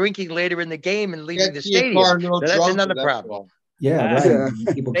people drinking later in the game and leaving the stadium. So that's another problem. Yeah,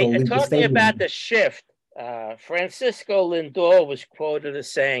 right. People go leave the talking stadium. about the shift, Francisco Lindor was quoted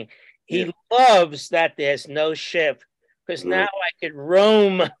as saying he loves that there's no shift because now I could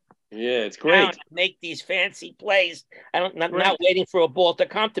roam. Yeah, it's great. Make these fancy plays. Not waiting for a ball to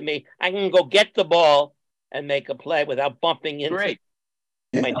come to me. I can go get the ball and make a play without bumping into my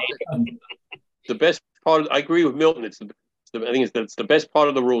neighbor. The best part. I agree with Milton. I think it's the best part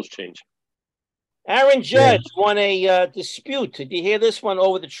of the rules change. Aaron Judge won a dispute. Did you hear this one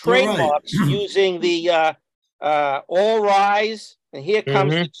over the trademarks using the all rise? And here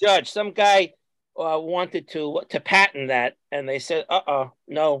comes the judge. Some guy wanted to patent that, and they said,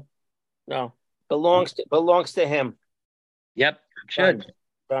 no, belongs to him. Yep, should.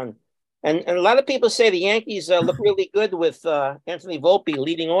 Done. And a lot of people say the Yankees look really good with Anthony Volpe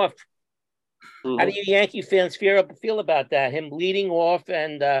leading off. How do you Yankee fans feel about that? Him leading off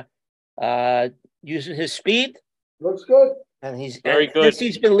and using his speed? Looks good. And he's very good. Since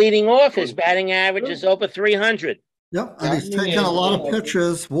he's been leading off, his batting average is over 300. Yep, and he's taking a lot of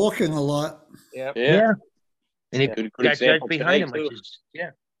pitches, walking a lot. Yep. Yeah. And he got Judge behind him, too. which is,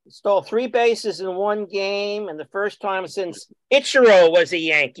 He stole 3 bases in one game, and the first time since Ichiro was a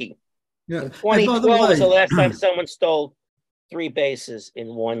Yankee. Yeah. 2012 was the last time someone stole 3 bases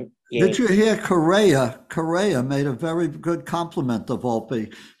in one game. Did you hear Correa? Correa made a very good compliment to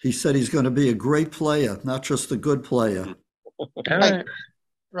Volpe. He said he's going to be a great player, not just a good player.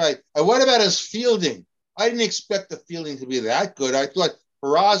 Right. What about his fielding? I didn't expect the fielding to be that good. I thought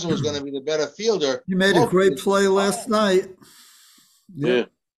Peraza was going to be the better fielder. He made a great play last night. Yeah.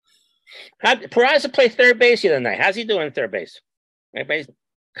 Peraza played third base the other night. How's he doing at third base? Anybody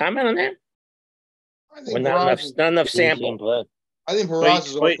comment on that? Not enough sample. I think Peraza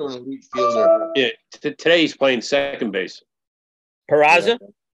is also an elite fielder. Yeah, today he's playing second base. Peraza?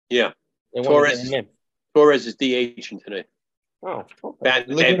 Yeah. Torres is DH today. Oh, okay.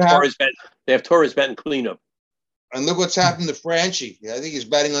 They have Torres batting cleanup. And look what's happened to Franchi. I think he's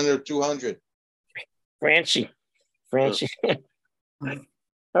batting under 200. Franchi.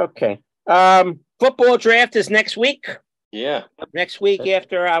 Okay. Football draft is next week. Yeah. Next week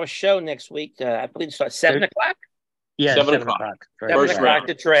after our show next week. I believe it starts 7 o'clock. Yeah, 7 o'clock. 7 o'clock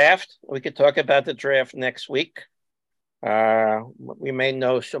the draft. We could talk about the draft next week. We may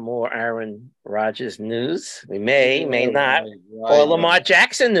know some more Aaron Rodgers news. We may not. Or Lamar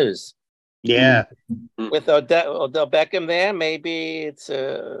Jackson news. Yeah. With Odell Beckham there, maybe it's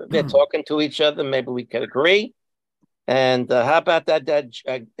they're talking to each other. Maybe we could agree. And how about that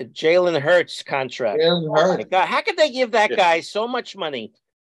Jalen Hurts contract? Oh my God, how could they give that guy so much money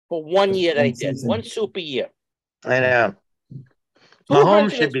for 1 year? They did one super year. I know.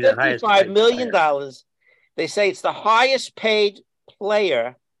 Mahomes should be the highest. $55 million. They say it's the highest paid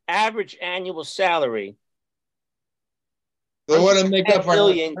player, average annual salary. They want to make up for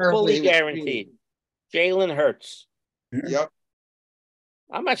million, fully guaranteed. Jalen Hurts. Yep.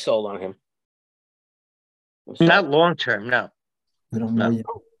 I'm not sold on him. Not long term, no. We don't know yet.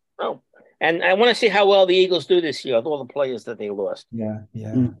 No. And I want to see how well the Eagles do this year with all the players that they lost. Yeah.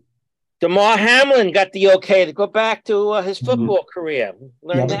 DeMar Hamlin got the okay to go back to his football career.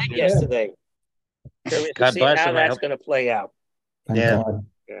 Learned that yesterday. Curious to see how that's going to play out. Yeah.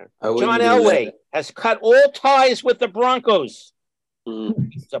 John Elway has cut all ties with the Broncos.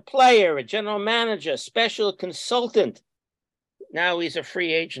 He's a player, a general manager, special consultant. Now he's a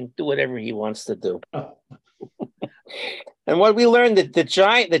free agent, do whatever he wants to do. And what we learned that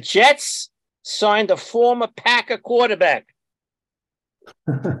the Jets signed a former Packer quarterback,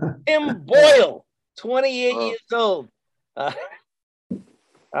 Tim Boyle, 28 years old.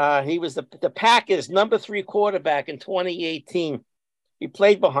 He was the Packers' number 3 quarterback in 2018. He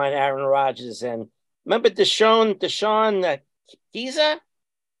played behind Aaron Rodgers. And remember Deshaun Keyser?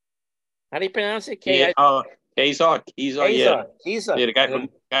 How do you pronounce it? Keyser. Yeah, the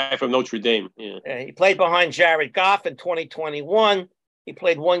guy from Notre Dame. Yeah. He played behind Jared Goff in 2021. He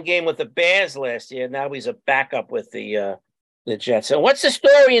played 1 game with the Bears last year. Now he's a backup with the Jets. And what's the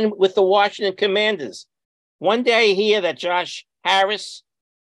story with the Washington Commanders? One day I hear that Josh Harris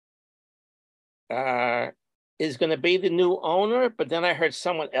is going to be the new owner, but then I heard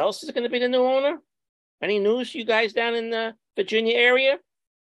someone else is going to be the new owner. Any news, you guys down in the Virginia area?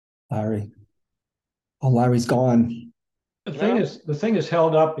 Larry. Oh, Larry's gone. The thing is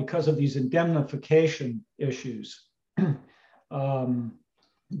held up because of these indemnification issues.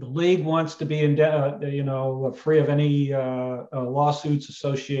 The league wants to be, free of any lawsuits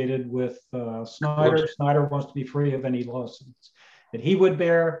associated with Snyder. Snyder wants to be free of any lawsuits that he would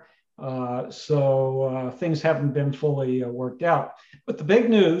bear. So things haven't been fully worked out. But the big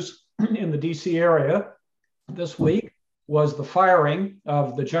news in the DC area this week was the firing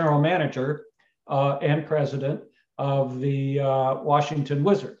of the general manager and president of the Washington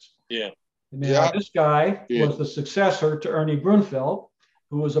Wizards. Yeah. Now, this guy was the successor to Ernie Grunfeld,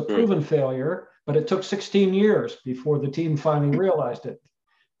 who was a proven failure, but it took 16 years before the team finally realized it.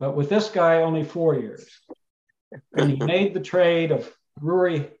 But with this guy, only 4 years. And he made the trade of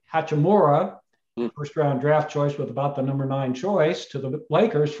Rui Hachimura, first round draft choice with about the number 9 choice, to the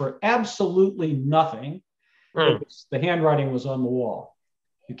Lakers for absolutely nothing. The handwriting was on the wall.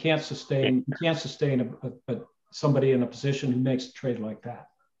 You can't sustain somebody in a position who makes a trade like that.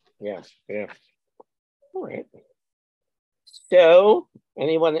 Yeah. All right. So,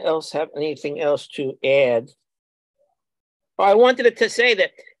 anyone else have anything else to add? Oh, I wanted to say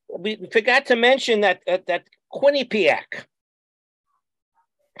that we forgot to mention that Quinnipiac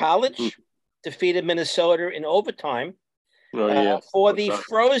College defeated Minnesota in overtime for the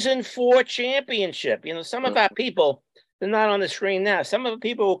Frozen Four championship. You know, some of our people, they're not on the screen now. Some of the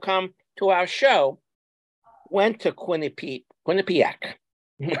people who come to our show went to Quinnipiac.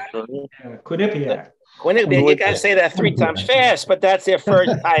 Quinnipiac. You gotta say that 3 times fast, but that's their first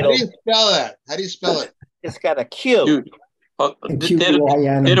title. How do you spell that? How do you spell it? It's got a Q. Dude,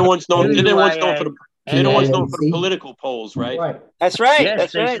 they're the ones known for the political polls, right? That's right. Yes,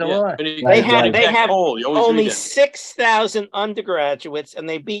 that's right. Yeah. They have only 6,000 undergraduates, and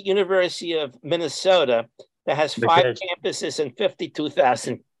they beat University of Minnesota, that has 5 campuses and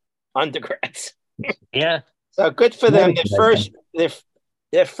 52,000 undergrads. Yeah. So good for them.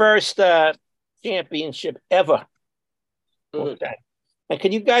 Their first championship ever. Okay. And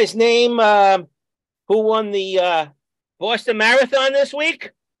can you guys name who won the Boston Marathon this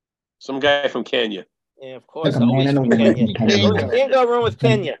week? Some guy from Kenya. Yeah, of course. Always from Kenya. Can't go wrong with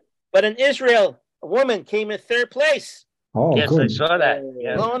Kenya. But in Israel, a woman came in 3rd place. Oh, yes, good. I saw that.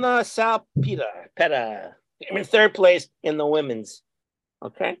 Yeah. Lona Salpeta came in 3rd place in the women's.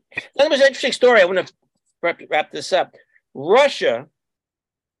 Okay. That was an interesting story. I want to wrap this up. Russia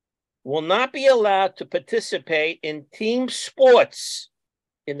will not be allowed to participate in team sports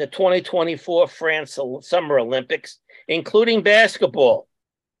in the 2024 France Summer Olympics, including basketball.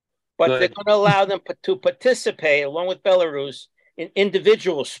 But they're going to allow them to participate, along with Belarus, in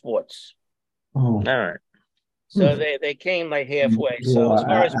individual sports. Oh. All right. So they came like halfway. So as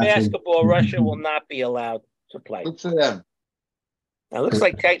far as basketball, Russia will not be allowed to play. Good for them. Now, it looks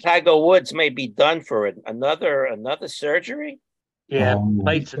like Tiger Woods may be done for it. Another surgery. Yeah,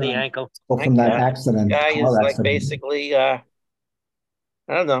 plates in the ankle. From that accident. Guy is like basically, I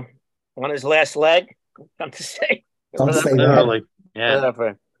don't know, on his last leg. Come to say. Don't say that. Yeah.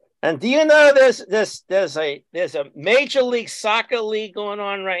 Whatever. And do you know there's a Major League Soccer league going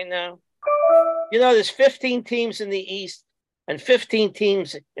on right now? You know, there's 15 teams in the East and 15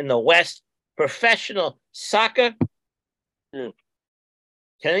 teams in the West. Professional soccer. Can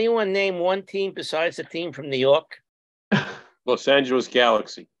anyone name one team besides the team from New York? Los Angeles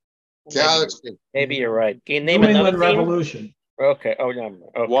Galaxy. Maybe you're right. Can you name New another England team? Revolution. Okay. Oh,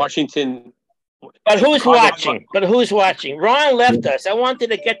 no. Okay. Washington. But who's watching? Ron left us. I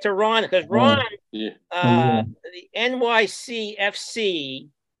wanted to get to Ron because Ron, the NYCFC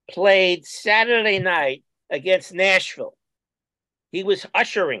played Saturday night against Nashville. He was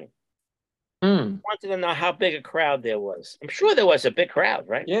ushering. Wanted to know how big a crowd there was. I'm sure there was a big crowd,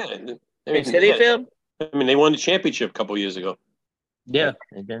 right? Yeah. In Citi Field? I mean, they won the championship a couple of years ago. Yeah.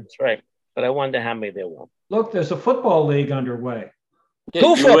 That's right. But I wonder how many there were. Look, there's a football league underway. Yeah,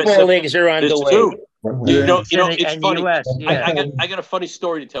 2 football leagues are underway. You know, it's funny. US, I got a funny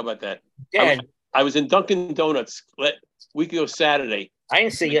story to tell about that. I was in Dunkin' Donuts a week ago Saturday. I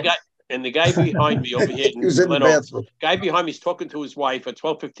didn't see you. And the guy behind me over here, He was in the bathroom. Guy behind me is talking to his wife at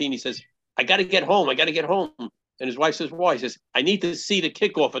 12:15. He says, I got to get home. And his wife says, why? He says, I need to see the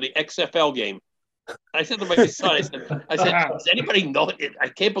kickoff of the XFL game. I said to my son, I said, does anybody know it? I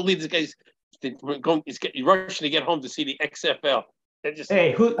can't believe this guy's rushing to get home to see the XFL.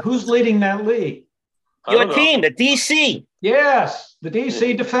 Hey, who's leading that league? Your team, the DC. Yes, the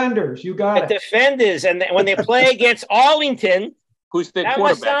DC Defenders. You got the Defenders. And when they play against Arlington, Who's their That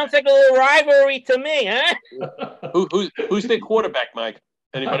quarterback? sounds like a little rivalry to me, huh? Who's their quarterback, Mike?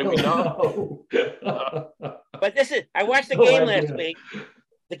 Anybody we know? But I watched the game last week.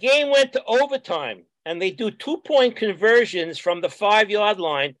 The game went to overtime, and they do 2-point conversions from the 5-yard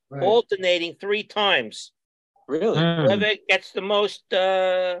line, alternating 3 times. Really? Whoever gets the most 2-point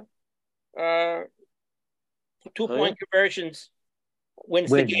conversions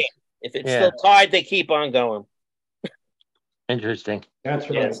wins the game. If it's still tied, they keep on going. Interesting. That's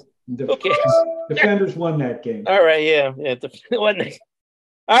right. Yes. Defenders won that game. All right, yeah.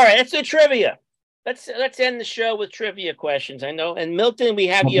 All right, that's the trivia. Let's end the show with trivia questions. I know. And Milton, we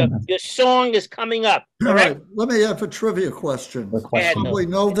have your song is coming up. All right. Let me have a trivia question. I probably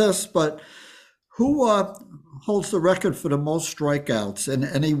know this, but who holds the record for the most strikeouts in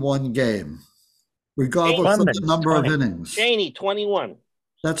any one game, regardless of the number of innings? Cheney, 21.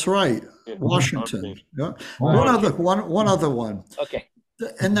 That's right. Washington. Yeah. One other one. Okay.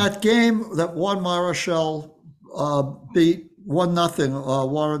 In that game that Juan Marichal beat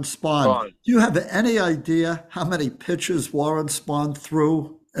 1-0 Warren Spahn. Do you have any idea how many pitches Warren Spahn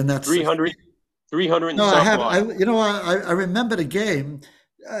threw in that 300? 300. No, I remember the game.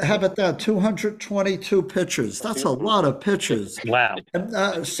 How about that? 222 pitches. That's a lot of pitches. Wow. And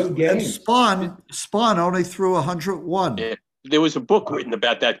Spahn only threw 101. Yeah. There was a book written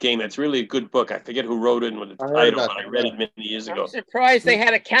about that game. That's really a good book. I forget who wrote it and what the title, but I read it many years ago. I'm surprised they had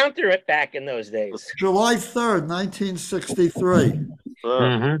to counter it back in those days. July 3rd, 1963.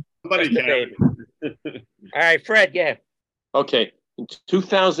 All right, Fred, yeah. Okay. In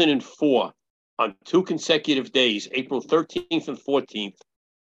 2004, on 2 consecutive days, April 13th and 14th,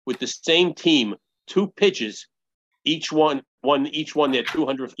 with the same team, 2 pitches, each one won their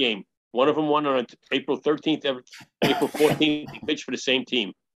 200th game. One of them won on April 13th, April 14th, he pitched for the same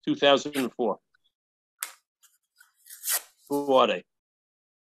team, 2004. Who are they?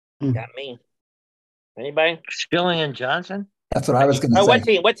 Got me. Anybody? Schilling and Johnson? That's what I was going to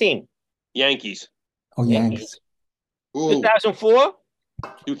say. What team? Yankees. Oh, Yankees. 2004?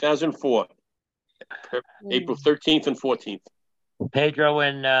 2004. April 13th and 14th. Pedro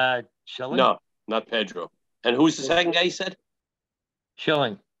and Schilling? No, not Pedro. And who's the second guy you said?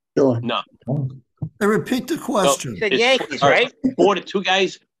 Schilling. No. I repeat the question. The Yankees, right?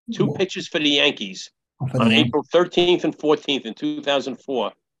 2 pitches for the Yankees on April 13th and 14th in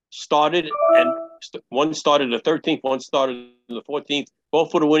 2004. One started the 13th, one started the 14th.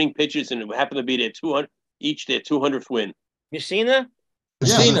 Both for the winning pitches, and it happened to be their 200th win. Messina?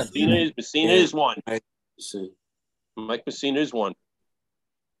 Messina is one. Mike Messina is one.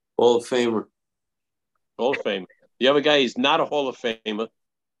 Hall of Famer. Hall of Famer. The other guy is not a Hall of Famer.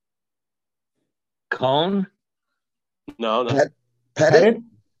 Cone? No. Pettit?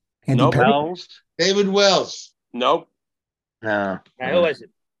 Nope. Wells? David Wells. Nope. No. Who was it?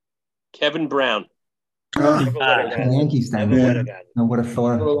 Kevin Brown. Yankees then. I would have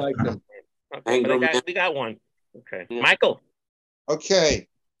thought. Like them. Okay, we got one. Okay. Yeah. Michael. Okay.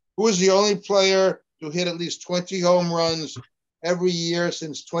 Who is the only player to hit at least 20 home runs every year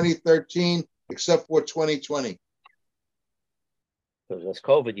since 2013, except for 2020? That's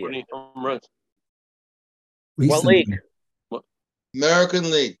COVID year. 20 home runs. What league?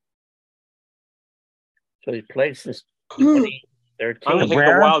 American League. So he played since 2013.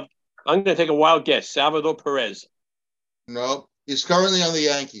 I'm going to take a wild guess. Salvador Perez. No, he's currently on the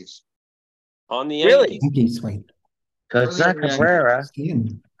Yankees. On the Yankees? Yankees, wait. So it's not Cabrera.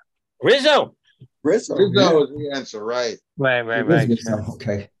 Rizzo. Rizzo is the answer, right? Right.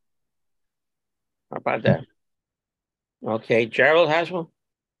 Okay. How about that? Okay, Gerald has one.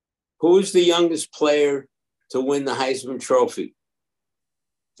 Who's the youngest player to win the Heisman Trophy?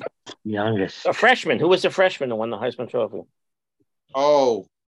 Youngest. A freshman. Who was the freshman that won the Heisman Trophy? Oh.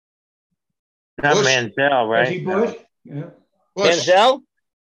 Not Manziel, right? Reggie Bush? Yeah. Manziel?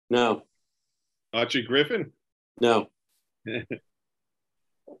 No. Archie Griffin? No.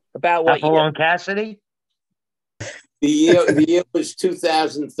 About what year? And Cassidy? The year was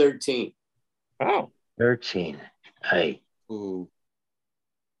 2013. Oh. 13. Hey. Ooh.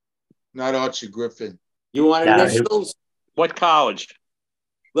 Not Archie Griffin. You want initials? What college?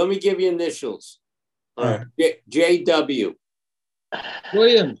 Let me give you initials. JW.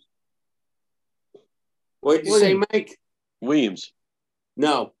 Williams. What did you say, Mike? Williams.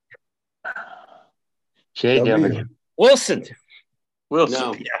 No. JW. Wilson.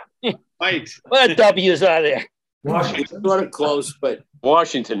 No. Yeah. Mike. What W's are there? Washington. It's sort of close, but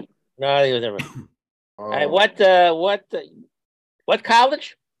Washington. No, he was never. All right, what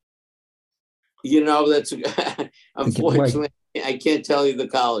college? You know, that's unfortunately I can't tell you the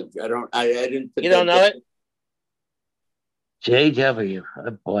college. I didn't. You don't know it? JW.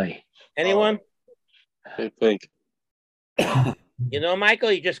 Oh boy. Anyone? I think. You know,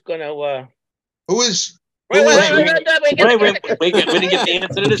 Michael, you're just gonna. Who is? Wait, we didn't get the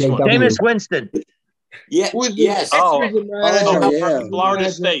answer to this one. Jameis Winston. Yeah. Yes.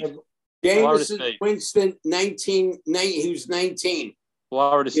 Florida State. Jameis Winston, 19. He was 19.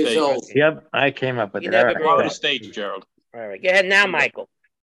 Florida State. Old. Yep, I came up with it. Florida State, Gerald. All right, go ahead now, Michael.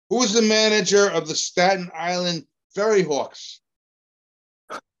 Who is the manager of the Staten Island Ferry Hawks?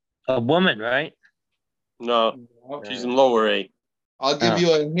 A woman, right? No, she's in lower A. I'll give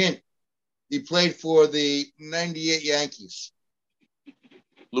you a hint. He played for the 98 Yankees.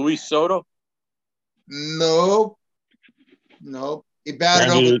 Luis Soto? No. He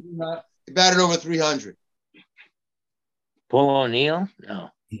batted over 300. Paul O'Neill? No.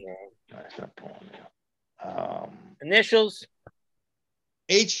 That's not Paul O'Neill. Initials?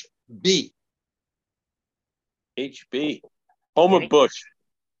 HB. HB. Homer Bush.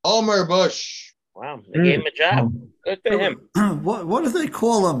 Homer Bush. Wow, they gave him a job. Good for him. What do they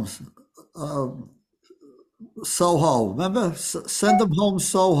call him? Soho. Remember? Send him home,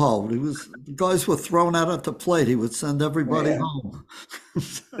 Soho. The guys were thrown out at the plate. He would send everybody home.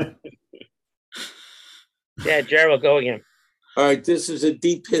 Yeah, Gerald, go again. All right, this is a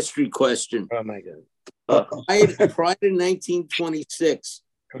deep history question. Oh my God. Prior to 1926,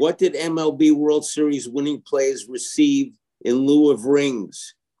 what did MLB World Series winning players receive in lieu of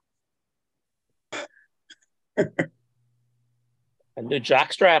rings? A new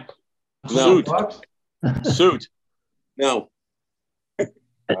jockstrap. No. Suit. No.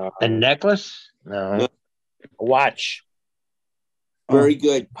 A necklace? No. A watch. Very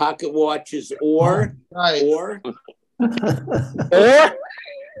good. Pocket watches or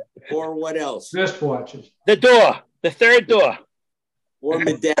what else? Wristwatches. The door. The third door. Or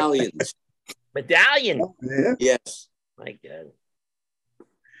medallions. Medallion. Yes. My God.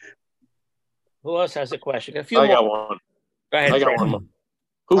 Who else has a question? I got one. Go ahead. I got one more.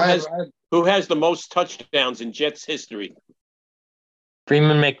 Who has the most touchdowns in Jets history?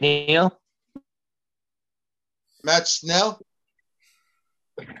 Freeman McNeil? Matt Snell?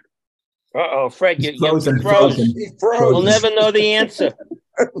 Uh-oh, Fred, you froze. He froze. We'll never know the answer.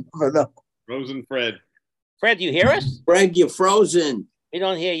 Frozen Fred. Fred, do you hear us? Fred, you're frozen. We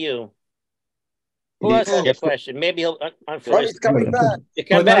don't hear you. Who else has a question? Maybe he'll unfroze. He's coming back. You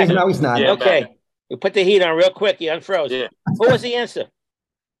come back. No, he's not. Yeah, Okay. back. You put the heat on real quick. You unfroze. Yeah. Who was the answer?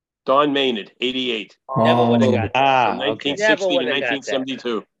 Don Maynard, 88. Never would have got that. From 1960 to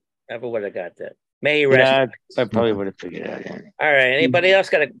 1972. Never would have got that. May he rest. I probably would have figured it out. Yeah. All right. Anybody else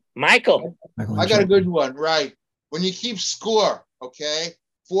got a Michael? I got a good one, right? When you keep score, okay,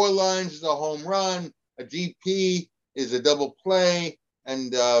 4 lines is a home run, a DP is a double play,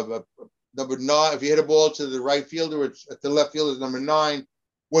 and number 9, if you hit a ball to the right fielder, it's at the left fielder is number 9.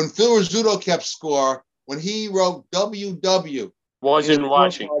 When Phil Rizzuto kept score, when he wrote WW, wasn't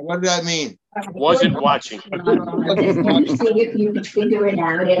watching. What did that mean? Wasn't watching. See if you could figure it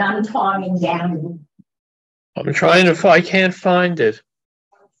out, and I'm talking down. I'm trying to. I can't find it.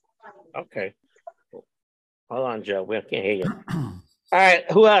 Okay. Hold on, Joe. We can't hear you. All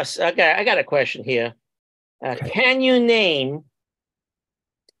right. Who else? I got a question here. Can you name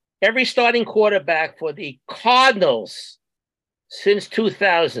every starting quarterback for the Cardinals since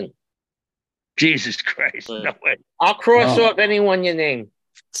 2000? Jesus Christ. No way. I'll cross off anyone you name.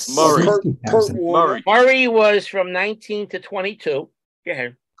 Murray. Murray was from 19 to 22. Go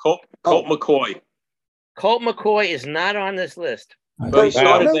ahead. Colt McCoy. Colt McCoy is not on this list. But he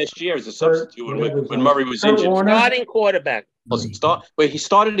started last year as a substitute when Murray was injured. Starting quarterback. He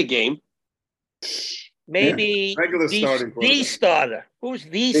started a game. Maybe regular starting the starter. Who's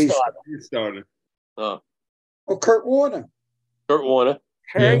the starter? The starter. Well, Kurt Warner. Kurt Warner.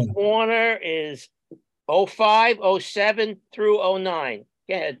 Kurt Warner is 05, 07 through 09.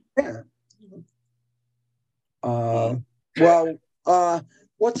 Go ahead. Yeah.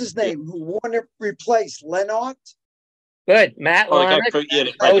 What's his name? Who Warner replaced Leonard? Good. Matt Leonard.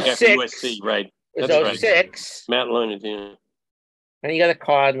 06. USC, right. That's 06. Right. Matt Leonard, yeah. And you got a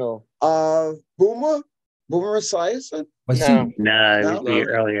Cardinal. Boomer Esiason? No, it would be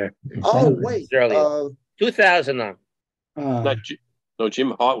earlier. Oh, wait. Earlier. 2000 no,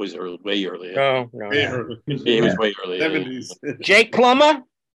 Jim Hart was way earlier. No. He was way earlier. 70s. Jake Plummer.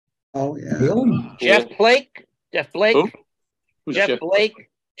 Oh, yeah. Really? Jeff Blake. Who's Jeff Blake.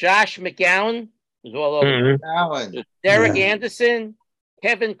 Josh McGowan. Who's all over. Derek Anderson.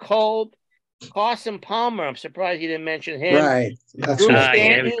 Kevin Kolb. Carson Palmer. I'm surprised you didn't mention him. Right. That's right.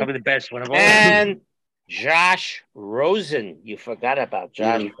 Yeah, he's probably the best one of all. And Josh Rosen. You forgot about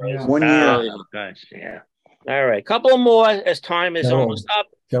Josh Rosen. 1 year. Oh, gosh, yeah. All right, couple more as time is almost up.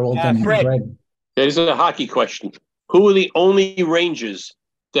 Fred. There's a hockey question. Who are the only Rangers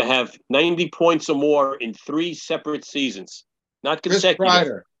to have 90 points or more in 3 separate seasons? Not consecutive.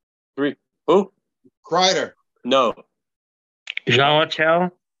 Kreider. 3. Who? Kreider. No. Jean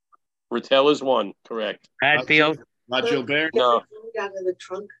Rattel? Rattel is 1, correct. Hadfield? Rod Gilbert? No. Down in the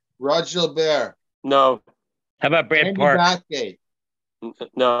trunk. Rod Gilbert. No. How about Brad Andy Park? Backgate.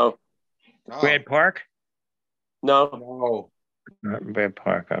 No. Brad Park? No. Brad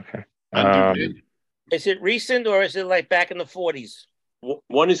Park, okay. Is it recent or is it like back in the 40s?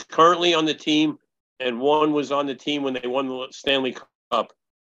 One is currently on the team, and one was on the team when they won the Stanley Cup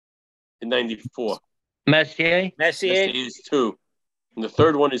in '94. Messier is 2, and the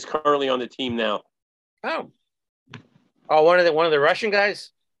third one is currently on the team now. Oh, one of the Russian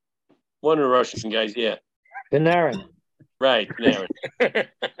guys. One of the Russian guys, yeah. Panarin. Right, Panarin.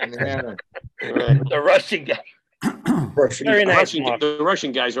 Right. The Russian guy. Very nice. The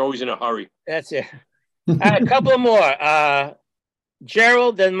Russian guys are always in a hurry. That's it. All right, a couple more.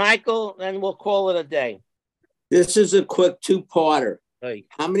 Gerald, then Michael, then we'll call it a day. This is a quick 2-parter. Hey.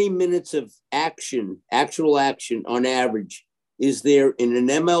 How many minutes of actual action on average, is there in an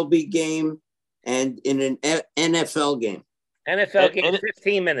MLB game and in an NFL game? NFL game,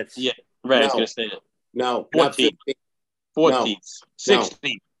 15 minutes. Yeah, right. No. I was going to say that. No. 14. 14.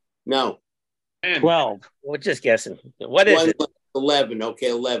 16. No. 12. We're just guessing. What is it? 11. Okay,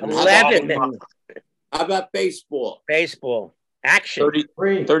 11. 11 minutes. How about baseball? Baseball. Action.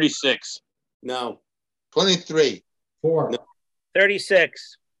 36. No. 23. 4. No.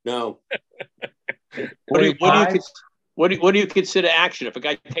 36. No. What do you consider action? If a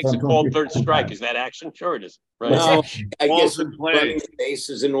guy takes a called third strike, is that action? Sure it is. Right. No, I guess in play. running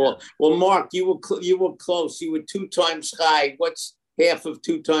bases and all. Well, Mark, you were close. You were 2 times high. What's half of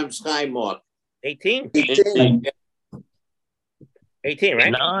 2 times high, Mark? 18. 18. 18,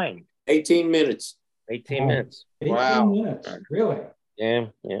 right? 9. 18 minutes. 18 minutes. 18 minutes. Really? Yeah.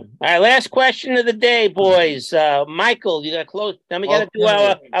 All right, last question of the day, boys. Michael, you got to close. Then we got to do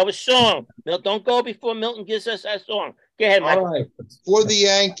our song. Don't go before Milton gives us our song. Go ahead, Michael. All right. For the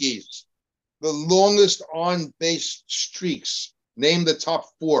Yankees, the longest on-base streaks. Name the top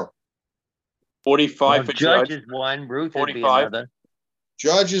 4. 45 for Judge is 1. Ruth 45. Would be another.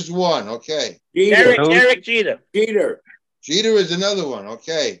 Judge is 1. Okay. Derek Jeter. Jeter is another one.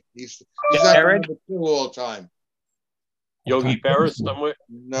 Okay. He's not number 2 all time. Yogi Berra somewhere?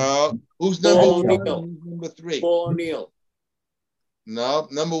 No. Who's number 3? Paul O'Neill. No.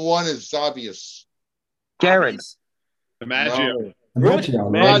 Number 1 is obvious. Jared. DiMaggio.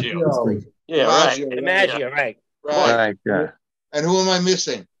 DiMaggio. Yeah, right. DiMaggio, right. Right. And who am I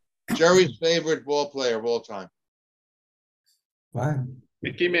missing? Jerry's favorite ball player of all time. Wow.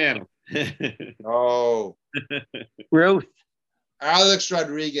 Mickey Mantle. Oh. Ruth. Alex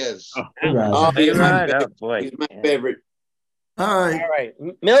Rodriguez. He's my favorite. All right.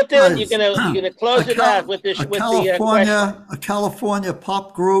 Milton, you're gonna close it out with this. A California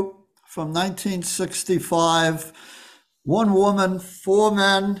pop group from 1965. 1 woman, 4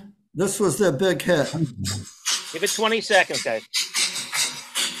 men. This was their big hit. Give it 20 seconds, guys.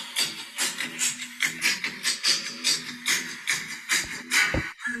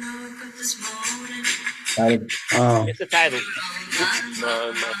 It's the title.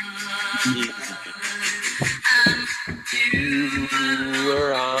 You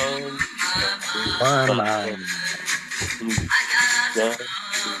were on my mind.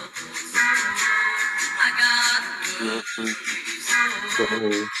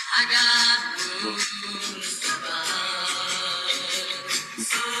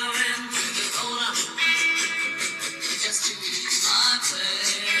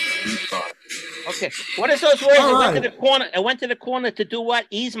 Okay. What is those words? I went to the corner. I went to the corner to do what?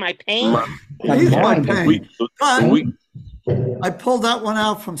 Ease my pain. Ease my pain. I pulled that one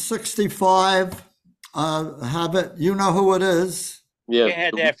out from 65. Have it. You know who it is. Yeah. You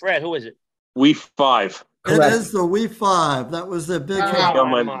had that, Fred. Who is it? We 5. It is the We 5. That was their big hit.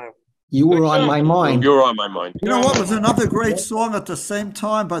 You were on my mind. You were on my mind. You know what was another great song at the same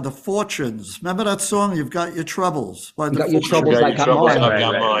time by the Fortunes? Remember that song, You've Got Your Troubles? By the Got Your Troubles, I Got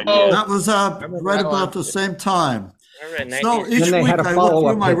Mine. That was right about the same time. So each week I look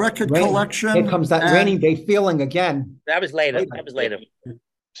through my record collection. Here comes that Rainy Day Feeling again. That was later.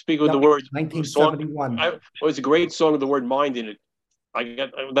 Speaking of the word 1971. It was a great song with the word mind in it. I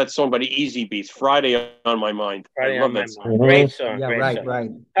got that song by the Easy Beats, Friday on My mind. Friday I love that song. Great song. Yeah, great song. Right.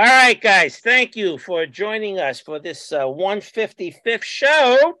 All right, guys. Thank you for joining us for this 155th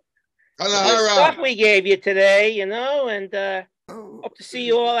show. Hello. Stuff we gave you today, and Hope to see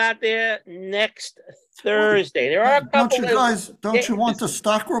you all out there next Thursday. There are a couple. Don't you want the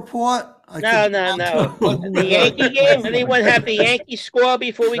stock report? No. The Yankee game. Anyone have the Yankee score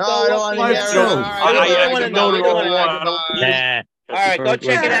before we go? I don't want to hear it. All right, go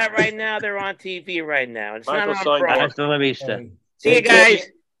check it out right now. They're on TV right now. It's not on Pro. See you guys.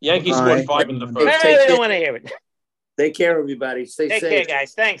 Yankees scored 5 in the first. I don't want to hear it. Take care, everybody. Stay safe. Take care,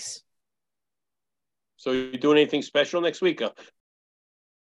 guys. Thanks. So you doing anything special next week?